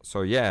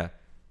 so yeah,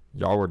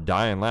 y'all were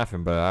dying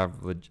laughing, but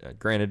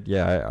granted,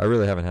 I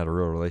really haven't had a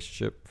real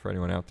relationship for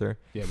anyone out there.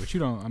 Yeah, but you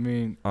don't. I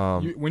mean,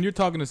 when you're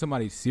talking to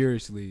somebody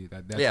seriously,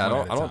 that's I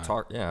don't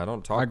talk. Yeah, I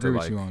don't talk. I agree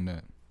with you on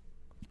that.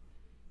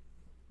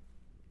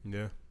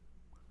 Yeah,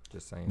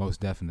 just saying. Most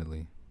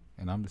definitely,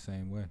 and I'm the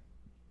same way.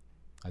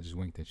 I just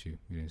winked at you.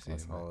 You didn't see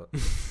it.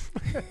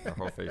 My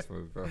whole face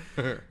moved, bro.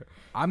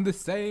 I'm the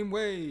same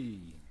way.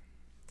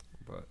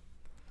 But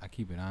I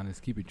keep it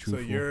honest, keep it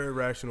truthful. So your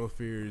irrational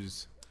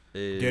fears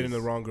is getting the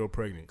wrong girl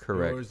pregnant.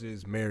 Correct. Yours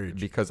is marriage.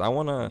 Because I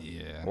want to.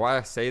 Yeah. Why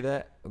I say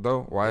that,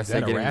 though? Is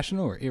that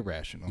irrational or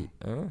irrational?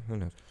 Who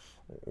knows?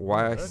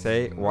 Why I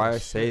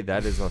say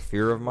that is a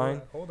fear of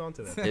mine. Hold on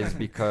to that. Is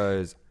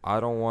because I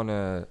don't want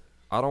to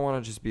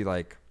just be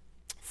like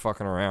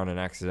fucking around and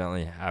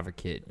accidentally have a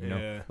kid, you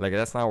know? Like,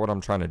 that's not what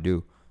I'm trying to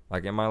do.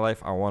 Like, in my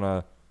life, I want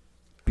to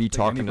be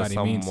talking to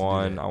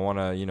someone. I want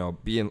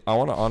to, I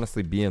want to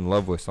honestly be in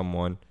love with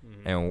someone.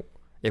 And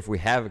if we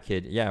have a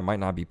kid, it might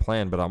not be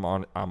planned, but I'm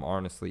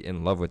honestly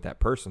in love with that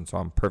person, so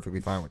I'm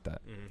perfectly fine with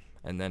that.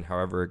 And then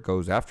however it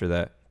goes after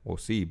that, we'll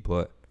see.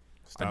 But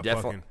stop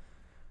fucking.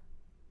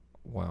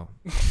 Well,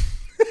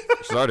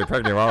 She's already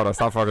pregnant. Why would I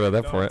stop fucking at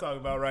that point? I'm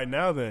talking about right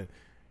now then.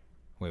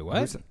 Wait,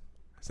 what?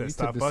 Said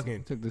stop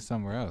fucking. Took this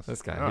somewhere else.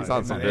 This guy, he's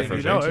on some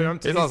different.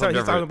 He's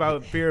talking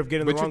about fear of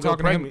getting the wrong girl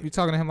pregnant. You're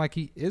talking to him like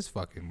he is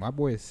fucking. My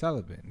boy is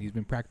celibate. He's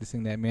been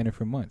practicing that manner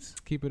for months.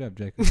 Keep it up,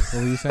 Jacob. What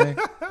were you saying?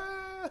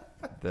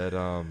 That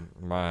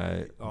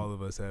all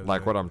of us have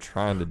like that. What I'm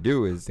trying to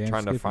do is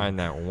trying to find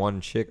that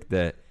one chick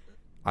that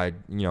I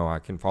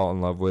can fall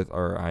in love with,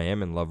 or I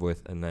am in love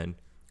with, and then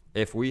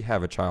if we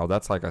have a child,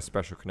 that's like a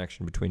special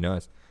connection between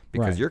us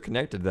because you're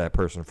connected to that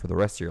person for the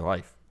rest of your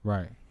life.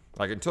 Right.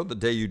 Like until the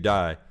day you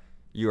die,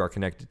 you are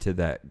connected to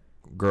that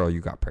girl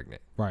you got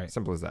pregnant. Right.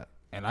 Simple as that.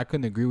 And I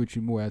couldn't agree with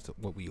you more as to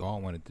what we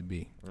all want it to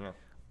be. Yeah.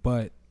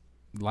 But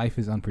life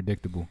is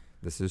unpredictable.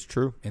 This is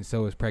true. And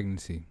so is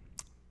pregnancy.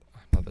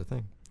 Another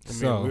thing. I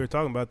mean, we were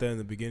talking about that in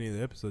the beginning of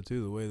the episode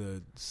too. The way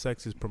the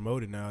sex is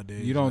promoted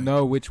nowadays. You don't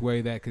know which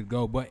way that could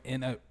go, but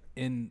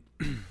in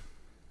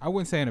I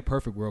wouldn't say in a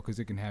perfect world because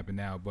it can happen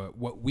now. But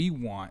what we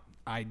want,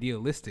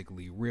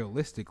 idealistically,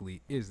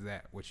 realistically, is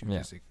that what you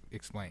just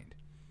explained.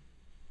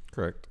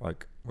 Correct.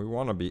 Like we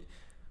want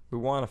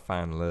to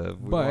find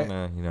love. We but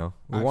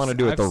want to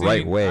do it the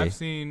right way. I've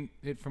seen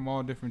it from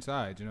all different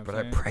sides. You know what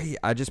I'm saying?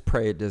 I just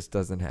pray it just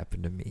doesn't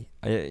happen to me.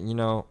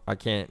 I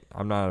can't.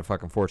 I'm not a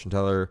fucking fortune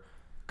teller.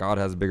 God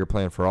has a bigger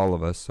plan for all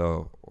of us.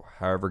 So,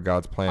 however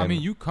God's plan. I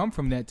mean, you come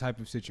from that type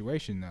of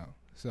situation, though.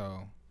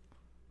 So,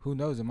 who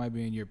knows? It might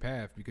be in your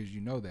path because you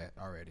know that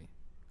already.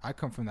 I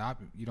come from the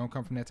opposite. You don't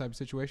come from that type of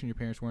situation. Your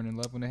parents weren't in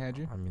love when they had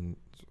you. I mean,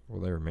 well,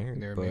 they were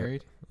married. They were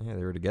married. Yeah,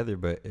 they were together.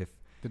 But did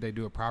they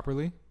do it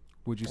properly?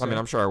 Would you say? I mean,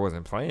 I'm sure I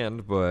wasn't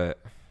planned,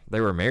 but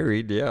they were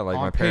married. Yeah, like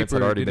on my parents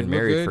paper, had already been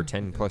married good? for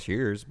 10 plus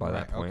years by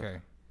that point. Okay.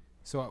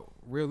 So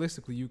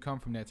realistically, you come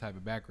from that type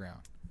of background.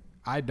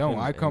 I don't.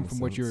 I come from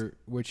what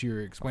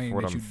you're explaining.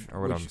 What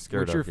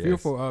you're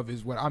fearful of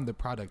is what I'm the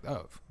product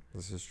of.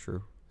 This is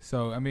true.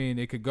 So I mean,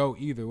 it could go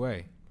either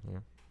way.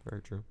 Yeah,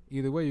 very true.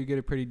 Either way, you get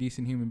a pretty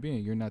decent human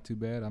being. You're not too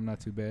bad. I'm not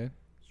too bad.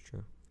 It's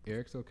true.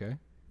 Eric's okay.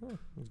 Yeah,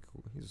 he's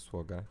cool. He's a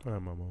swell guy. I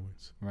have my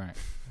moments. Right.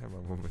 I have my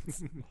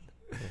moments.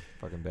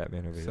 Fucking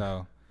Batman over here.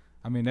 So,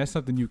 I mean, that's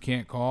something you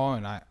can't call,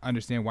 and I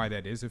understand why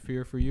that is a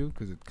fear for you,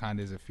 because it kind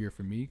of is a fear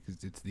for me,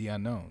 because it's the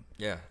unknown.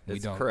 Yeah,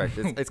 it's correct.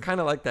 It's kind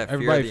of like that.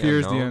 Everybody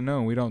fears the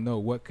unknown. We don't know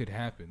what could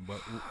happen, but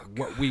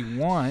what we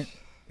want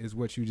is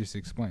what you just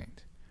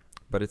explained.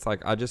 But it's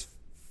like I just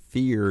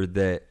fear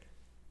that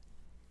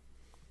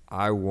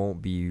I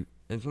won't be.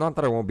 It's not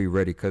that I won't be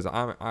ready, because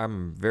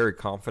I'm very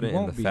confident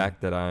in the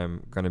fact that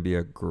I'm gonna be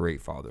a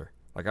great father.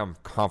 Like I'm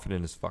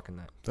confident as fucking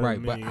that.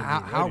 Right, but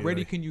how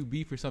ready can you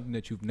be for something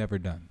that you've never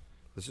done?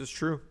 This is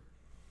true.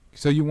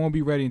 So you won't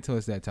be ready until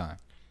it's that time.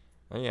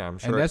 Yeah, I'm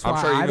sure. I'm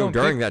sure even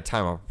during that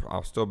time,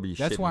 I'll still be.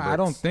 That's why I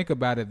don't think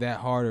about it that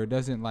hard, or it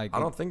doesn't like. I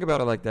don't think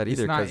about it like that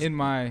either. It's not in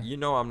my.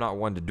 I'm not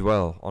one to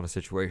dwell on a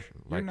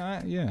situation. You're like,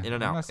 not. Yeah. In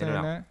and I'm out. not saying in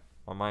and that. out.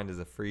 My mind is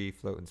a free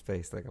floating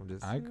space. Like I'm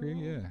just. I agree.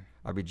 Yeah.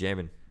 I'll be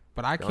jamming.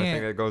 But I the only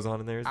thing that goes on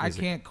in there is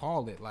music. I can't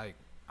call it. Like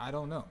I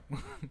don't know.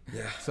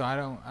 Yeah. So I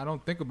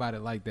don't think about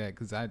it like that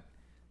because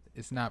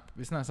it's not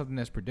something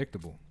that's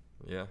predictable.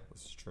 Yeah,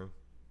 this is true.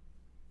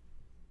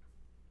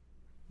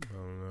 I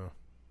don't know.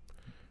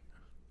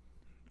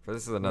 But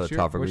this is another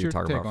topic we can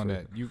talk about. What's your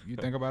take on that? You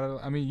think about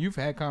it? I mean, you've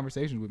had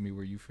conversations with me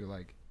where you feel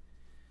like,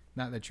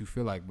 not that you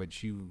feel like,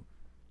 but you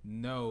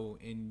know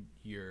in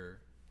your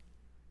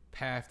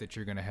path that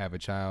you're gonna have a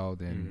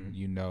child, and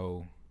you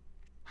know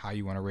how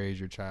you want to raise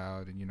your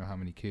child, and you know how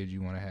many kids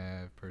you want to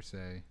have per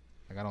se.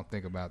 Like I don't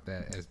think about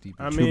that as deep.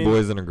 Two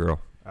boys and a girl.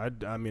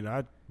 I mean,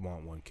 I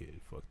want one kid.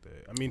 Fuck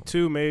that. I mean,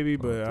 two maybe,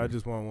 but I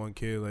just want one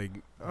kid. Like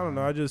I don't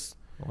know. I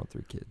want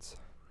 3 kids.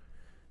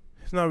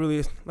 It's not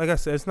really, like I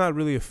said, it's not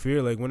really a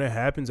fear. Like when it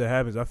happens, it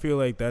happens. I feel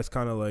like that's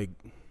kind of like.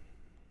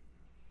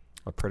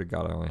 I pray to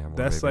God I only have one.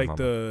 That's like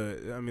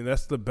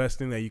that's the best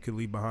thing that you could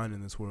leave behind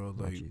in this world.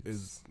 Like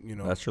is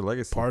that's your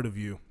legacy. Part of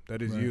you.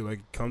 That is you. Like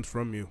it comes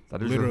from you.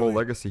 That is your whole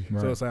legacy.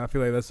 Right. So it's like I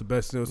feel like that's the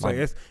best thing. It's like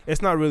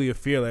it's not really a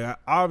fear. Like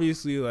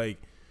obviously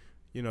like,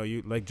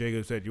 you like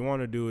Jacob said, you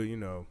want to do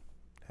it.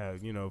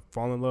 Have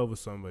fall in love with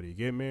somebody,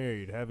 get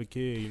married, have a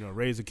kid,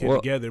 raise a kid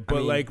together.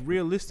 But like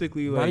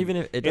realistically, like even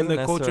if it in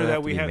the culture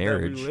that we have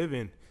marriage,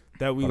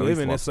 that we live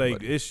in, it's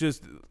like it's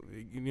just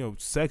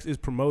sex is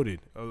promoted.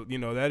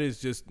 That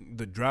is just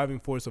the driving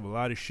force of a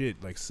lot of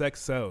shit. Like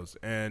sex sells,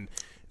 and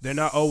they're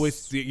not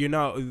always.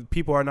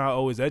 People are not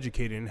always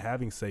educated in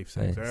having safe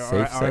sex,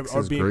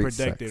 or being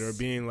protected, sex. Or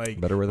being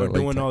like, or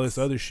doing all this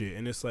other shit.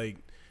 And it's like,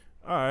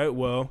 all right,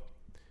 well,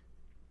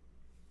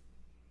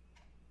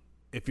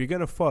 if you're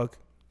gonna fuck.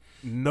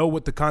 Know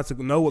what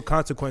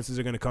consequences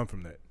are going to come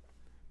from that.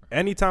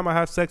 Anytime I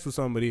have sex with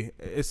somebody,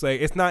 it's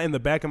like it's not in the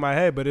back of my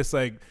head, but it's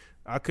like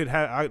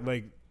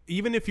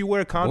even if you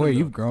wear a condom. Boy,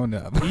 you've grown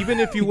up. Even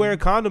if you wear a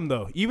condom,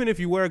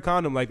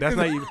 like that's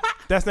not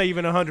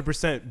even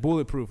 100%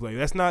 bulletproof. Like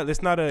it's not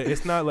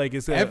like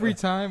it's every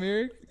time,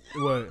 Eric.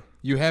 What?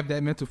 You have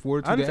that mental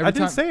fortitude. I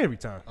didn't say every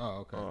time.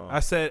 Oh, okay. I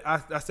said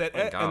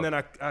and then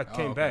I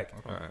came back.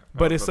 Okay. Right.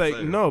 But it's like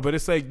no, but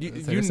it's like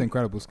It's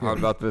incredible skill. I was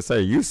about to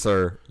say, you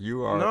sir,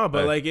 you are no,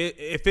 but like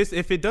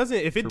if it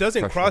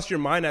doesn't cross your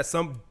mind at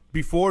some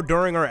before,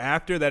 during, or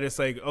after that, it's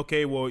like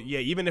okay, well, yeah,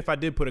 even if I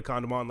did put a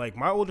condom on, like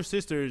my older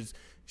sisters,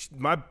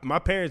 my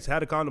parents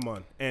had a condom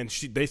on, and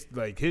they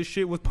like his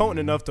shit was potent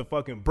enough to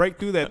fucking break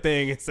through that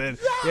thing and said,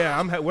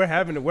 yeah, we're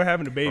having a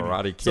baby.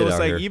 Karate kid so it's out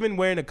like here. even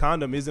wearing a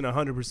condom isn't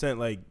 100%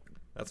 like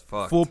that's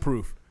fucked.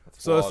 foolproof.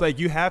 That's So it's flawed. like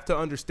you have to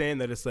understand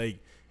that it's like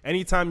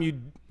anytime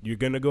you're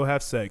gonna go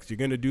have sex, you're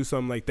gonna do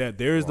something like that,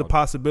 there is the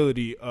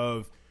possibility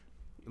of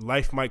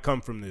life might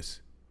come from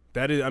this.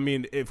 That is, I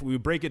mean, if we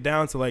break it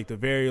down to like the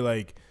very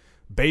like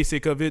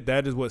basic of it,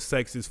 that is what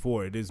sex is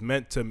for. It is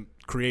meant to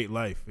create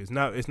life. It's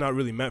not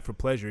really meant for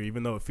pleasure,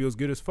 even though it feels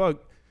good as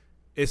fuck.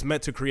 It's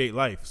meant to create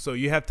life. So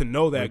you have to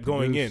know that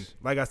going in.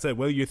 Like I said,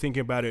 whether you're thinking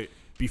about it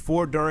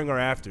before, during, or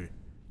after,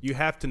 you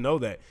have to know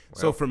that.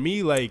 So for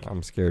me, like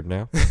I'm scared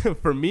now.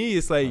 for me,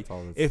 it's like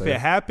if it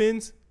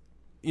happens,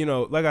 you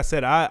know, like I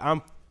said,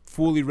 I'm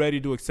fully ready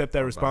to accept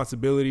that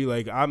responsibility.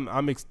 Like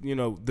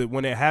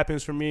when it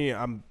happens for me,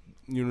 I'm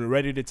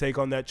ready to take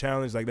on that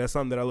challenge. Like that's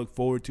something that I look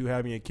forward to,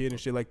 having a kid and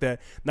shit like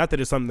that. Not that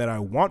it's something that I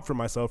want for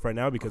myself right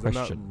now because I'm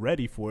not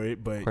ready for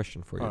it. But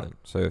question for you then.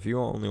 So if you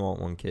only want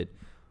one kid,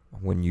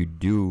 when you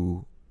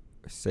do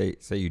say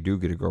you do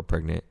get a girl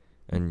pregnant,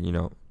 and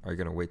are you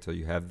gonna wait till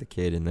you have the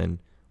kid and then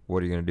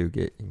what are you gonna do?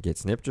 Get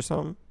snipped or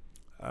something?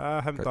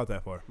 I haven't thought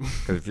that far.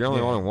 Because if you're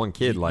only wanting one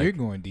kid, like you're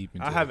going deep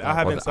into I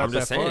haven't. I'm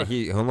just saying,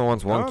 he only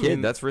wants one kid.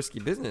 That's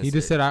risky business. He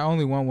just said, "I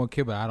only want one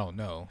kid, but I don't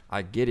know."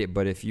 I get it,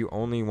 but if you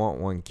only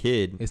want one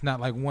kid, it's not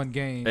like one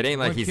game. It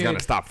ain't like he's gonna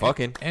stop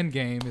fucking. End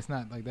game. It's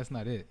not like that's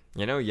not it.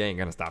 You ain't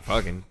gonna stop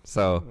fucking.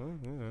 So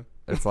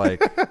it's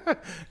like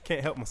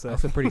can't help myself.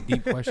 That's a pretty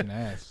deep question to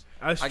ask.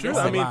 That's true.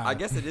 I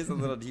guess it is a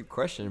little deep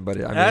question, but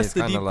ask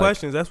the deep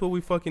questions. That's what we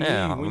fucking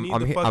need. We need the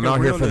fucking I'm out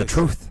realness. here for the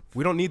truth.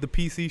 We don't need the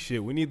PC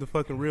shit. We need the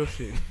fucking real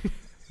shit.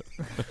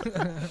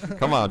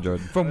 Come on,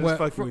 Jordan.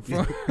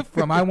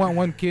 From I want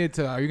one kid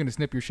to are you gonna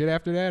snip your shit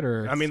after that,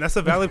 or I mean that's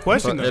a valid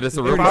question. It is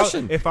a real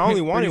question. If I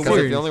only wanted because one,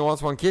 if he only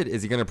wants one kid,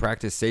 is he gonna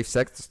practice safe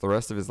sex the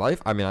rest of his life?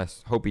 I mean, I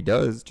hope he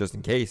does, just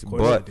in case.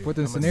 But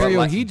the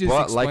scenario he just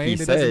explained, like he it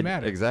said, doesn't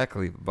matter.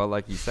 Exactly. But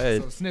like he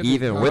said, so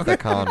even with a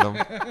condom,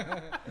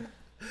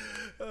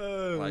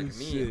 like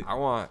me, shit. I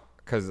want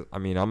because I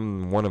mean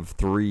I'm one of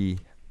 3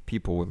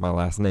 people with my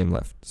last name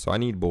left, so I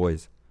need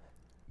boys.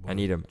 I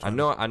need them. I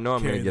know. I'm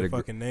gonna get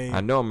a. Name.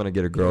 I know I'm gonna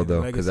get a girl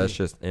though, because that's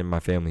legacy. just in my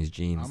family's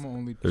genes.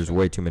 There's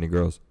way too many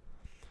girls.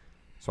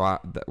 So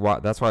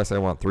that's why I say I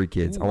want 3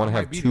 kids. I want to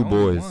have 2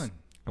 boys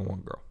and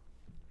 1 girl.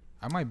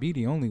 I might be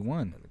the only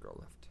one. And the girl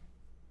left.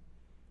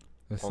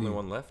 Let's Only see.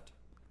 one left.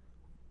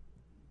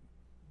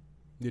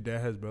 Your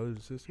dad has brothers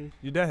and sisters.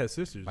 Your dad has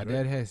sisters. My right?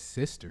 dad has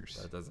sisters.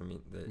 That doesn't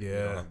mean that you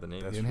don't have the name.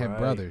 He that's didn't have right.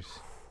 brothers.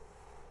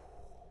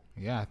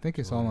 Yeah, I think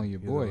it's all on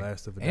your You're boy the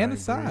last of a and dying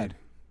Assad. breed.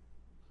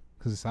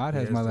 Because Assad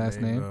has He my the last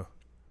name. though.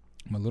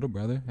 My little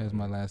brother has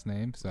my last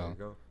name, There so you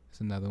go. it's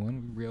another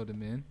one. We reeled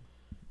him in.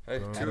 Hey,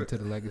 Add him to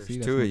the legacy.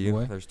 There's That's 2 my of you.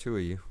 boy. There's 2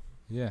 of you.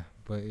 Yeah,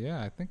 but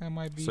yeah, I think I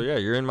might be. So yeah,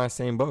 you're in my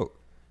same boat.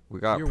 We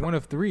got You're one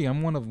of 3.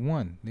 I'm one of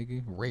 1,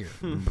 nigga. Rare.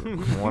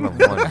 one of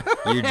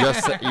 1. You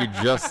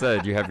just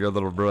said you have your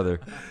little brother.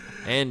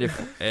 And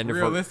if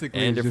Realistically,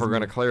 it's we're just gonna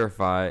me.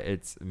 clarify,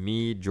 it's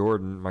me,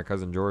 Jordan, my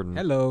cousin Jordan,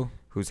 Hello.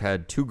 who's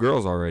had 2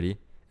 girls already,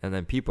 and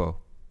then Peepo.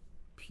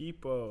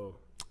 People.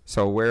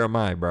 So where am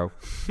I, bro?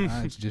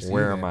 It's just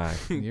Where you am I?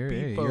 then.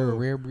 You're a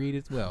rare breed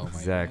as well. my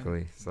Exactly.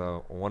 man.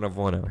 So one of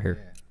 1 out here.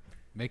 Yeah.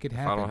 Make it If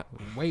I happen.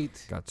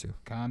 Wait. Got to.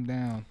 Calm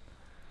down.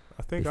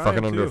 I think Be I fucking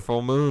am under too.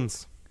 full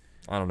moons.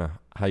 I don't know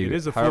how you. It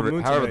is a full however,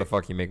 moon however the tonight.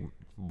 fuck you make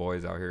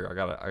boys out here. I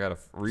gotta You gotta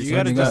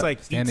research. just up. like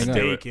eat Standing up.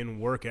 steak and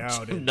work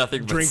out and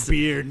Nothing but drink s-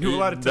 beer, do a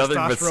lot of nothing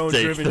but testosterone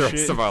steak driven the rest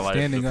shit. of my life.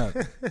 Standing up.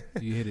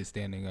 You hit it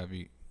standing up.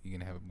 You're going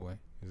to have a boy.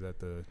 Is that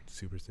the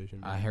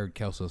superstition? I heard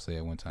Kelso say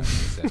it one time in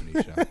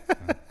the 70s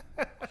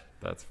show.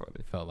 That's funny.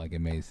 It felt like it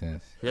made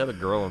sense. He had a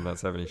girl in that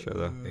 70s show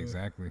though.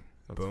 Exactly.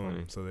 That's Boom.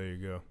 funny. So there you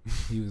go.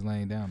 He was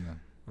laying down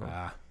though.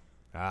 Ah.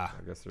 I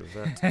guess there's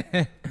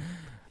that.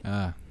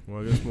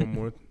 Well, I guess one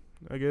more.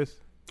 I guess.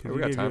 'Cause we you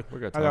got gave time. your- We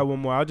got I time. got one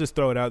more. I'll just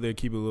throw it out there,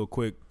 keep it a little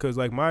quick, because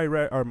like my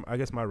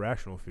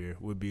rational fear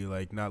would be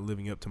like not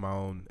living up to my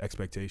own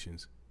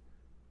expectations.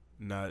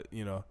 Not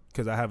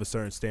because I have a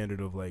certain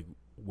standard of like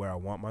where I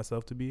want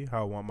myself to be,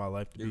 how I want my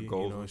life to Your be,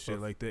 goals and shit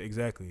stuff. like that.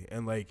 Exactly,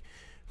 and like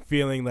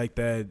feeling like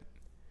that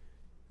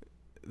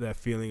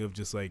feeling of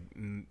just like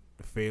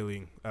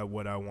failing at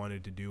what I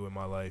wanted to do in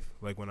my life.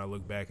 Like when I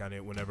look back on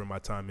it, whenever my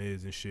time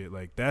is and shit,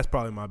 like that's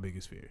probably my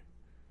biggest fear.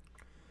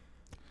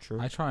 True.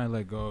 I try and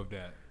let go of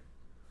that.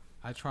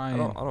 I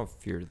don't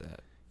fear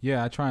that.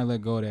 Yeah, I try and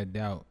let go of that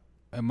doubt.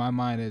 In my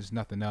mind, there's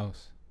nothing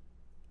else.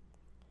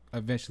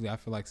 Eventually, I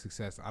feel like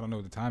success. I don't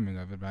know the timing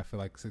of it, but I feel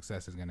like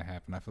success is going to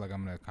happen. I feel like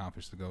I'm going to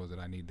accomplish the goals that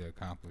I need to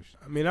accomplish.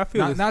 I mean, I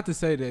feel Not to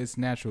say that it's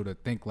natural to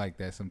think like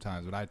that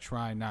sometimes, but I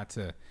try not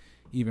to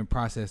even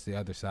process the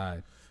other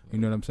side. You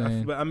know what I'm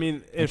saying? But I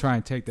mean, and try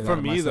and take that for out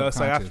of me my though, it's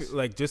like I subconscious. feel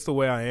like just the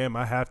way I am,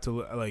 I have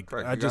to like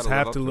Right, I you just gotta live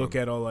have up to to look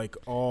them. at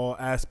all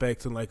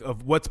aspects and like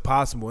of what's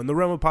possible in the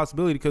realm of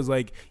possibility. Because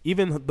like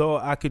even though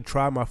I could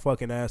try my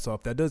fucking ass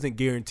off, that doesn't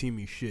guarantee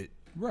me shit.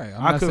 Right.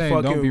 I'm not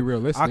saying don't be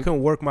realistic. I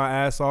can work my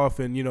ass off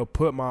and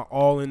put my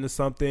all into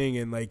something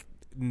and like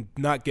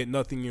not get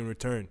nothing in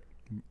return.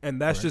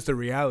 And that's just the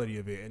reality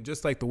of it. And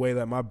just like the way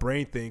that my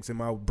brain thinks and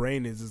my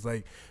brain is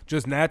like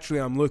just naturally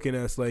I'm looking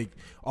at like,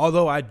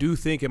 although I do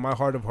think in my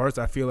heart of hearts,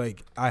 I feel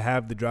like I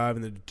have the drive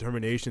and the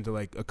determination to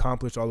like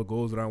accomplish all the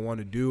goals that I want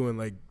to do and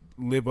like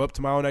live up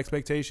to my own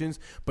expectations.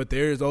 But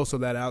there is also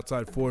that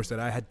outside force that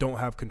I don't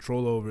have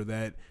control over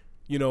that,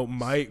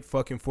 might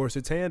fucking force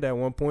its hand at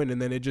one point and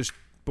then it just,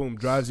 boom,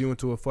 drives you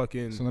into a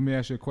fucking. So let me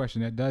ask you a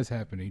question. That does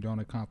happen and you don't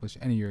accomplish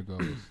any of your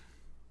goals.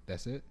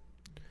 That's it?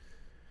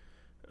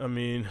 I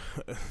mean,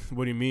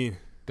 what do you mean?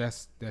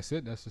 That's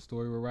it. That's the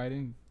story we're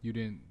writing. You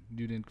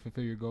didn't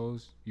fulfill your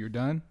goals. You're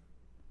done.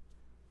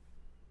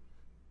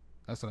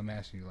 That's what I'm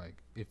asking you. Like,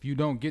 if you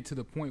don't get to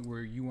the point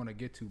where you want to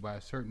get to by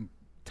a certain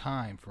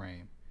time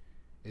frame,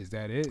 is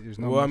that it? There's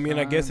no. Well, I mean,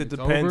 I time? guess it It's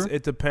depends. over?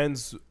 It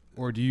depends.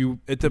 Or do you?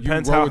 It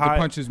depends you roll how with high. the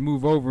punches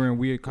move over and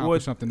we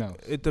accomplish something else.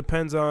 It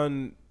depends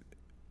on.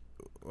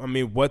 I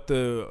mean,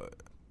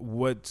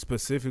 what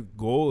specific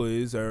goal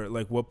is or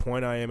like what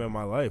point I am in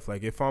my life.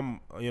 Like if I'm,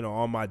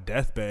 on my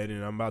deathbed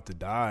and I'm about to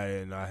die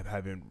and I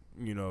haven't,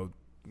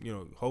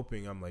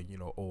 hoping I'm like,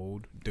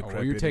 old, decrepit.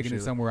 Well, you're taking it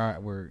shit. somewhere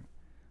where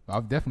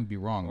I'll definitely be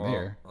wrong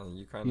there.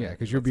 You kinda, Yeah,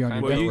 'cause you're beyond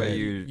your Well,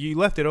 deathbed. you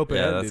left it open.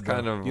 Yeah, that's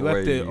kind of you the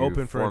left way it you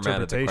open for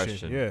formatted the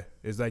interpretation. question. Yeah,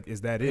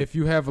 is that it? If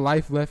you have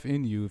life left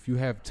in you, if you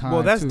have time,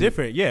 Well, that's to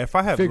different. Yeah, if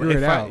I have, figure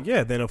it out.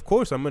 Yeah, then of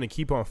course I'm gonna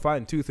keep on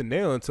fighting tooth and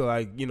nail until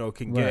I, can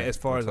get Right. as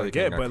far Until as I you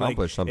get. can But like,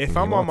 accomplish something if you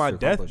I'm on want my to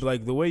death, accomplish.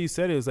 like the way you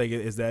said it is like,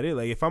 is that it?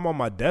 Like if I'm on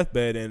my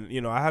deathbed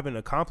and I haven't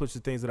accomplished the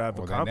things that I've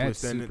Well, then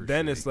accomplished, that's then super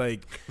then shitty. it's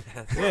like,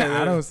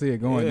 I don't see it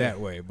going yeah. that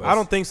way. But I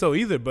don't think so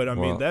either. But I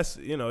mean, Well- that's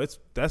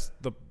that's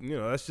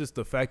just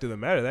the fact of the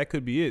matter. That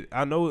could be it.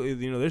 I know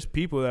there's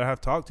people that I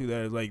have talked to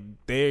that is like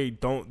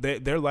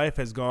their life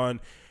has gone.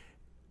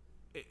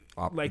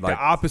 Like the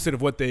opposite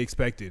of what they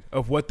expected,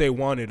 of what they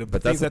wanted, of the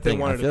But things that's that the they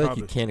thing. I wanted to feel like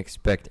accomplish. you can't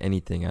expect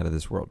anything out of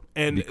this world,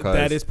 And because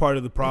that is part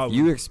of the problem.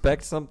 If you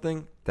expect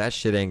something, that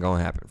shit ain't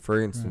gonna happen.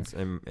 For instance,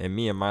 in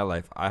me in my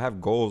life, I have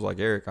goals like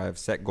Eric. I have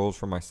set goals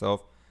for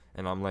myself,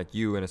 and I'm like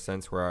you in a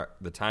sense where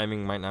the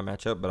timing might not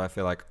match up, but I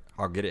feel like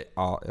I'll get it.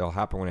 It'll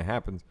happen when it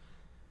happens.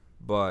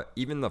 But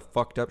even the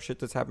fucked up shit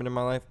that's happened in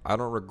my life, I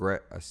don't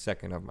regret a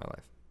second of my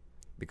life,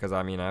 because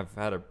I mean I've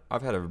had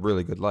a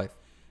really good life.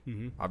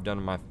 Mm-hmm. I've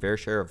done my fair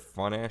share of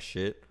fun ass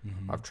shit.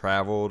 Mm-hmm. I've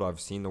traveled. I've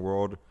seen the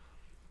world.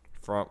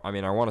 I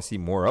want to see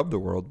more of the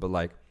world, but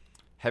like,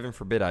 heaven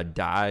forbid I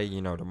die,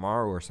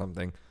 tomorrow or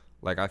something.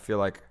 Like I feel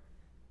like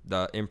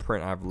the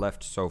imprint I've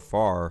left so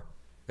far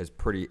is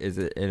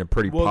in a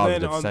pretty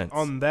positive sense.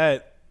 On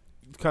that,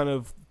 kind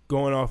of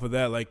going off of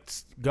that, like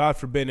God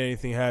forbid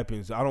anything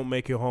happens, I don't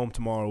make it home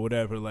tomorrow,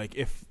 whatever. Like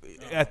if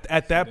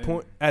at that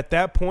point,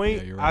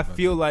 Yeah, you're right I about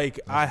feel that. like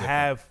I different.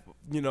 have,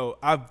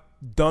 I've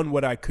done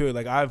what I could.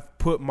 Like I've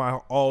put my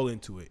all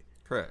into it.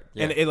 Correct.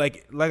 Yeah. And it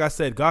like I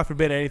said, God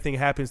forbid anything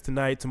happens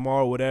tonight,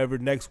 tomorrow, whatever,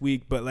 next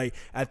week. But like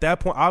at that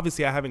point,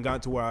 obviously I haven't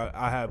gotten to where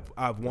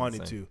I've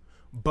wanted to.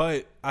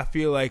 But I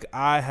feel like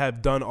I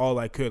have done all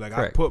I could. Like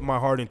Correct. I put my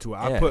heart into it.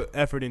 Yeah. I put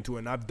effort into it.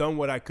 And I've done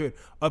what I could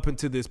up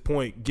until this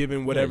point,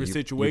 given whatever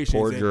situation. You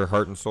poured your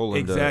heart and soul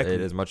into Exactly.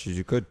 it as much as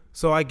you could.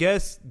 So I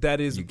guess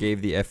that is You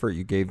gave the effort.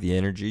 You gave the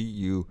energy.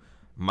 You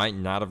might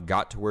not have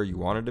got to where you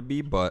wanted to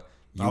be, but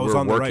you I was were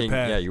on the right working.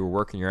 path. Yeah, you were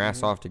working your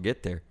ass off to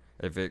get there.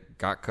 If it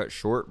got cut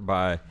short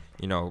by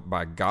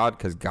God,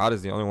 because God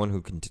is the only one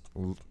who can.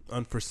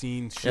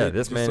 unforeseen shit. Yeah,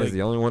 this Just man like, is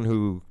the only one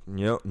who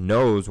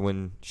knows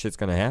when shit's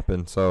gonna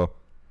happen. So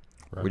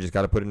we just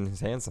got to put it in his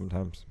hands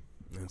sometimes.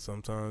 And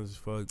sometimes,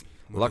 fuck.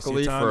 when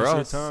Luckily it's your time, for it's your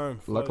us, time.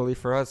 Fuck. luckily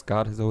for us,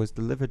 God has always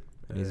delivered,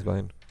 and He's Yeah.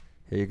 like,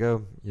 "Here you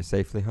go. You're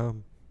safely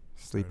home.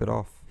 Sleep it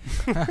off."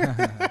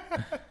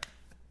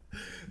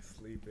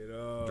 Sleep it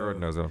off.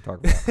 Jordan knows what I'm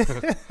talking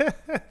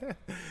about.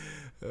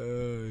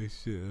 Oh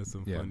shit, that's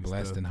some yeah, funny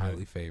blessed stuff, and man.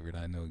 highly favored.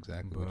 I know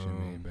exactly what you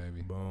mean,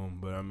 baby. Boom.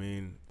 But I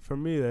mean, for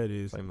me, that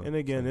is. Same And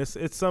again, it's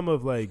some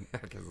of like.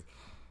 'Cause,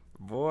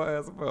 boy,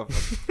 that's a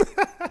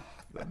motherfucker.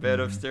 The bed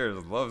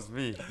upstairs loves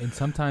me. And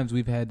sometimes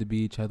we've had to be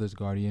each other's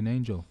guardian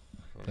angel.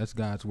 That's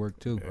God's work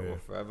too. I will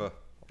forever.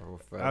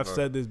 I've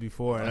said this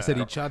before. I and said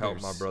help- each help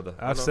other's. my brother.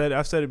 I've said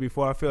it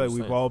before. I feel like I'm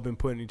we've saying. all been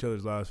put in each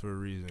other's lives for a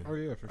reason. Oh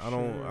yeah, for I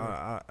don't.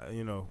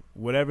 I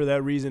whatever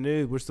that reason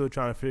is, we're still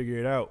trying to figure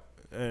it out.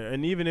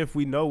 And even if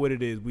we know what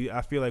it is,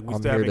 I feel like we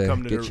I'm still here haven't to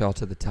come get y'all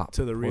to the top.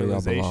 to the where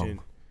y'all belong. realization.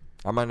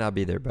 I might not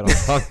be there, but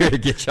I'm here to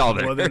get y'all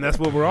there. Well, then that's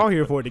what we're all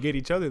here for, to get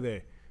each other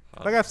there.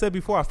 Like I've said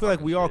before, I feel like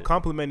we all shit.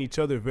 complement each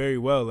other very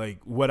well. Like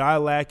what I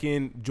lack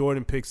in,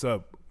 Jordan picks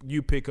up.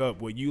 You pick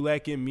up. What you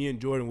lack in, me and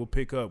Jordan will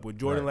pick up. What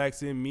Jordan Right.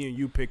 lacks in, me and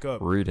you pick up.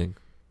 Reading.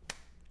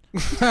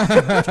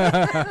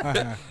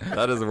 That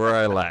is where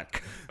I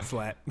lack.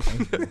 Slap.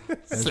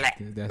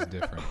 That's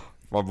different.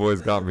 My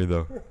boys got me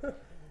though.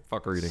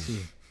 Fuck reading.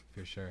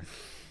 For sure.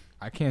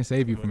 I can't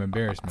save you from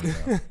embarrassment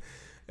though.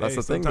 That's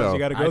the thing, sometimes though. you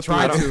gotta go I through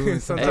try it. to.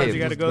 Sometimes you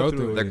gotta go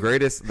through The it.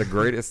 greatest.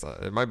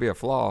 It might be a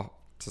flaw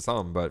to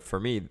some, but for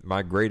me,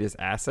 my greatest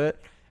asset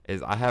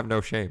is I have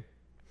no shame.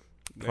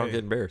 I don't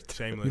get embarrassed.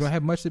 Shameless. You don't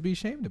have much to be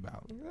ashamed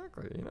about.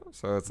 Exactly.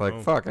 So it's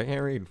like, fuck, I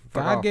can't read.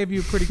 Fuck God off. gave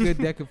you a pretty good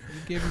deck of.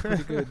 He gave you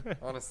pretty good.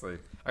 Honestly,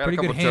 I got Pretty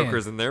a couple good hand.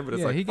 jokers in there, but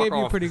it's Yeah, like, he fuck gave you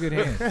a off. pretty good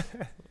hand.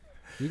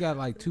 You got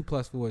like 2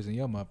 +4s in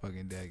your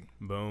motherfucking deck.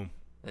 Boom.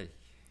 Hey,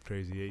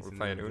 Crazy eights. we're in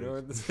playing there,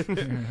 Uno bitch. at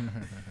this.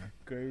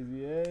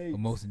 Crazy eights. But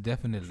most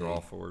definitely.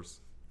 Draw fours.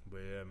 But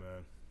yeah,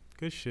 man.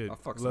 Good shit. I'll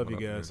fuck Love you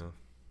someone up in guys. Uno.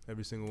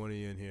 Every single one of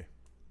you in here.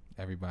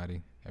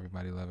 Everybody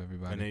love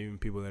everybody. And even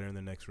people that are in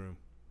the next room.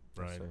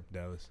 Ryan, sir.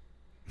 Dallas.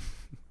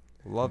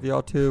 Love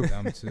y'all too.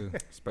 Them too.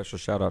 Special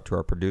shout out to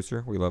our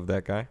producer. We love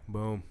that guy.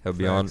 Boom. He'll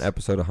be on Facts.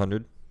 episode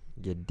 100.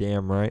 You're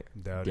damn right.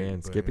 Doubt it, Dan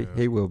but, Skippy. yeah.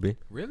 He will be.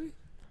 Really?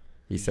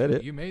 He said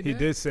it. You made He that?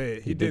 did say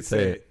it. He did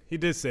say it. He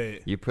did say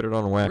it. You put it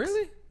on wax.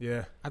 Really?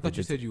 Yeah. I thought He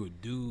you did. said you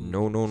would do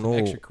No, no, some no.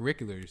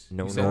 extracurriculars.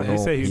 No, You no, said no. that. He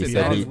said He he'd said be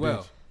that he- as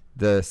well.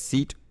 The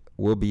seat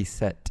will be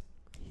set.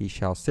 He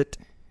shall sit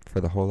for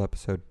the whole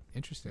episode.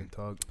 Interesting. And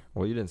talk.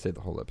 Well, you didn't say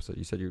the whole episode.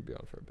 You said you would be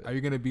on for a bit. Are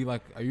you gonna be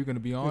like? Are you gonna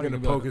be on? You're Or gonna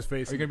you gonna poke be his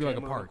face. Are you in gonna be the like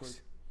a camera real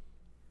Parks?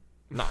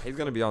 Nah, he's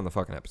gonna be on the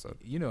fucking episode.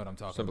 You know what I'm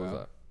talking Simple as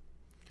about.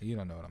 that. You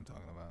don't know what I'm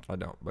talking about. I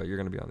don't, but you're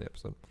gonna be on the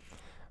episode.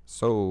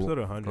 So Episode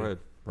go 100. ahead,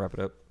 wrap it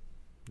up.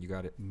 You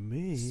got it.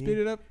 Me. Speed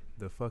it up.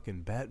 The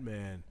fucking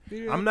Batman.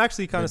 Speed it I'm up.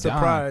 actually kind of The Don.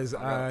 surprised.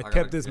 I gotta-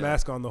 kept this yeah.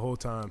 mask on the whole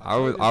time. I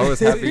was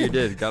happy you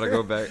did. Gotta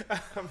go back.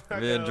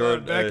 Me and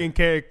Jordan. Back hey. in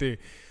character.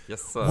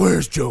 Yes, sir.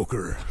 Where's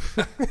Joker?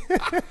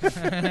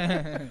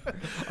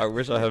 I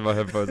wish I had my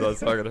headphones on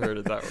so I could have heard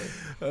it that way.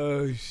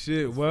 Oh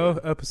shit. Well,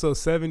 episode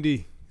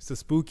 70. It's a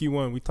spooky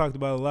one. We talked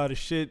about a lot of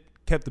shit.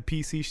 Kept the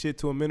PC shit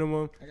to a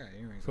minimum. I got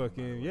earrings. on, by the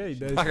Fucking way. yeah, he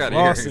Shit. does. I got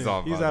Flossing. earrings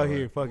on, He's by out the way.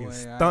 here fucking Boy,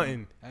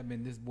 stunting. I've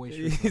been this boy.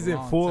 He's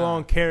in full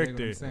on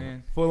character.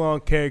 Full on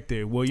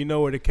character. Well, you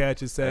know where to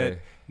catch us at. Hey,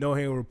 No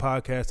Hangover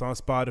Podcast on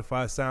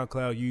Spotify,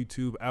 SoundCloud,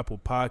 YouTube, Apple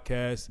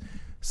Podcasts.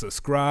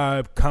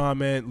 Subscribe,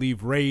 comment,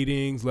 leave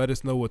ratings. Let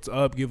us know what's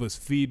up. Give us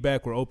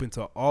feedback. We're open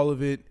to all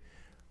of it.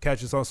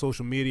 Catch us on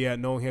social media at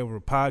No Hangover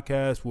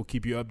Podcast. We'll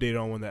keep you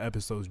updated on when the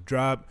episodes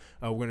drop.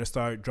 We're going to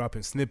start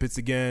dropping snippets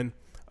again.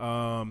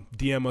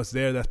 DM us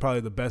there. That's probably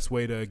the best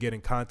way to get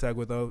in contact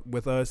with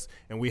us.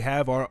 And we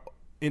have our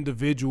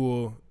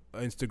individual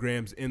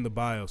Instagrams in the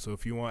bio. So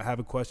if you want to have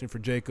a question for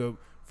Jacob,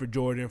 for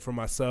Jordan, for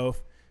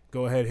myself,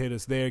 go ahead, hit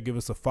us there. Give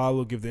us a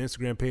follow. Give the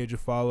Instagram page a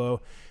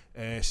follow.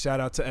 And shout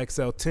out to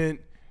XL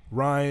Tint.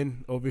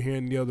 Ryan over here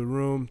in the other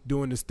room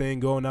doing this thing,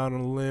 going out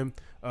on a limb,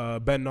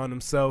 betting on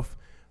himself.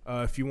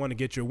 If you want to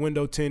get your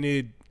window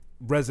tinted,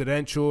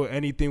 residential,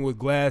 anything with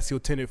glass, he'll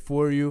tint it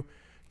for you.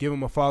 Give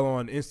him a follow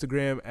on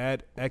Instagram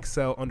at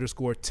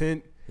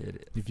XL_tint. hit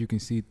it. If you can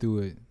see through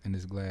it in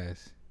this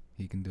glass,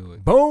 he can do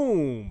it.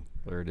 Boom!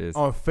 There it is.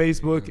 On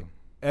Facebook,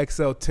 Yeah.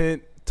 XL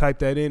Tint. Type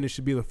that in. It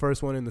should be the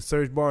first one in the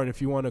search bar. And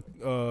if you want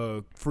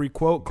a free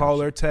quote, call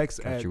Got you. or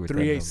text Got at you with that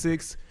number.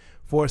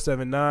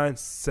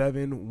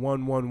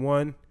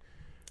 386-479-7111.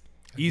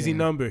 Easy Again.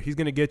 number. He's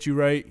going to get you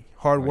right.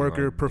 Hard Oh, you worker,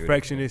 wanna do it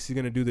perfectionist. He's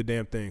going to do the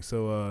damn thing.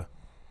 So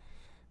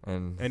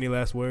And any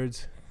last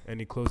words?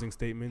 Any closing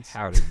statements?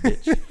 howdy,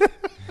 bitch.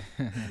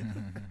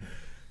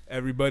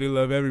 Everybody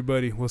love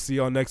everybody. We'll see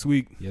y'all next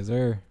week. Yes,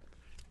 sir.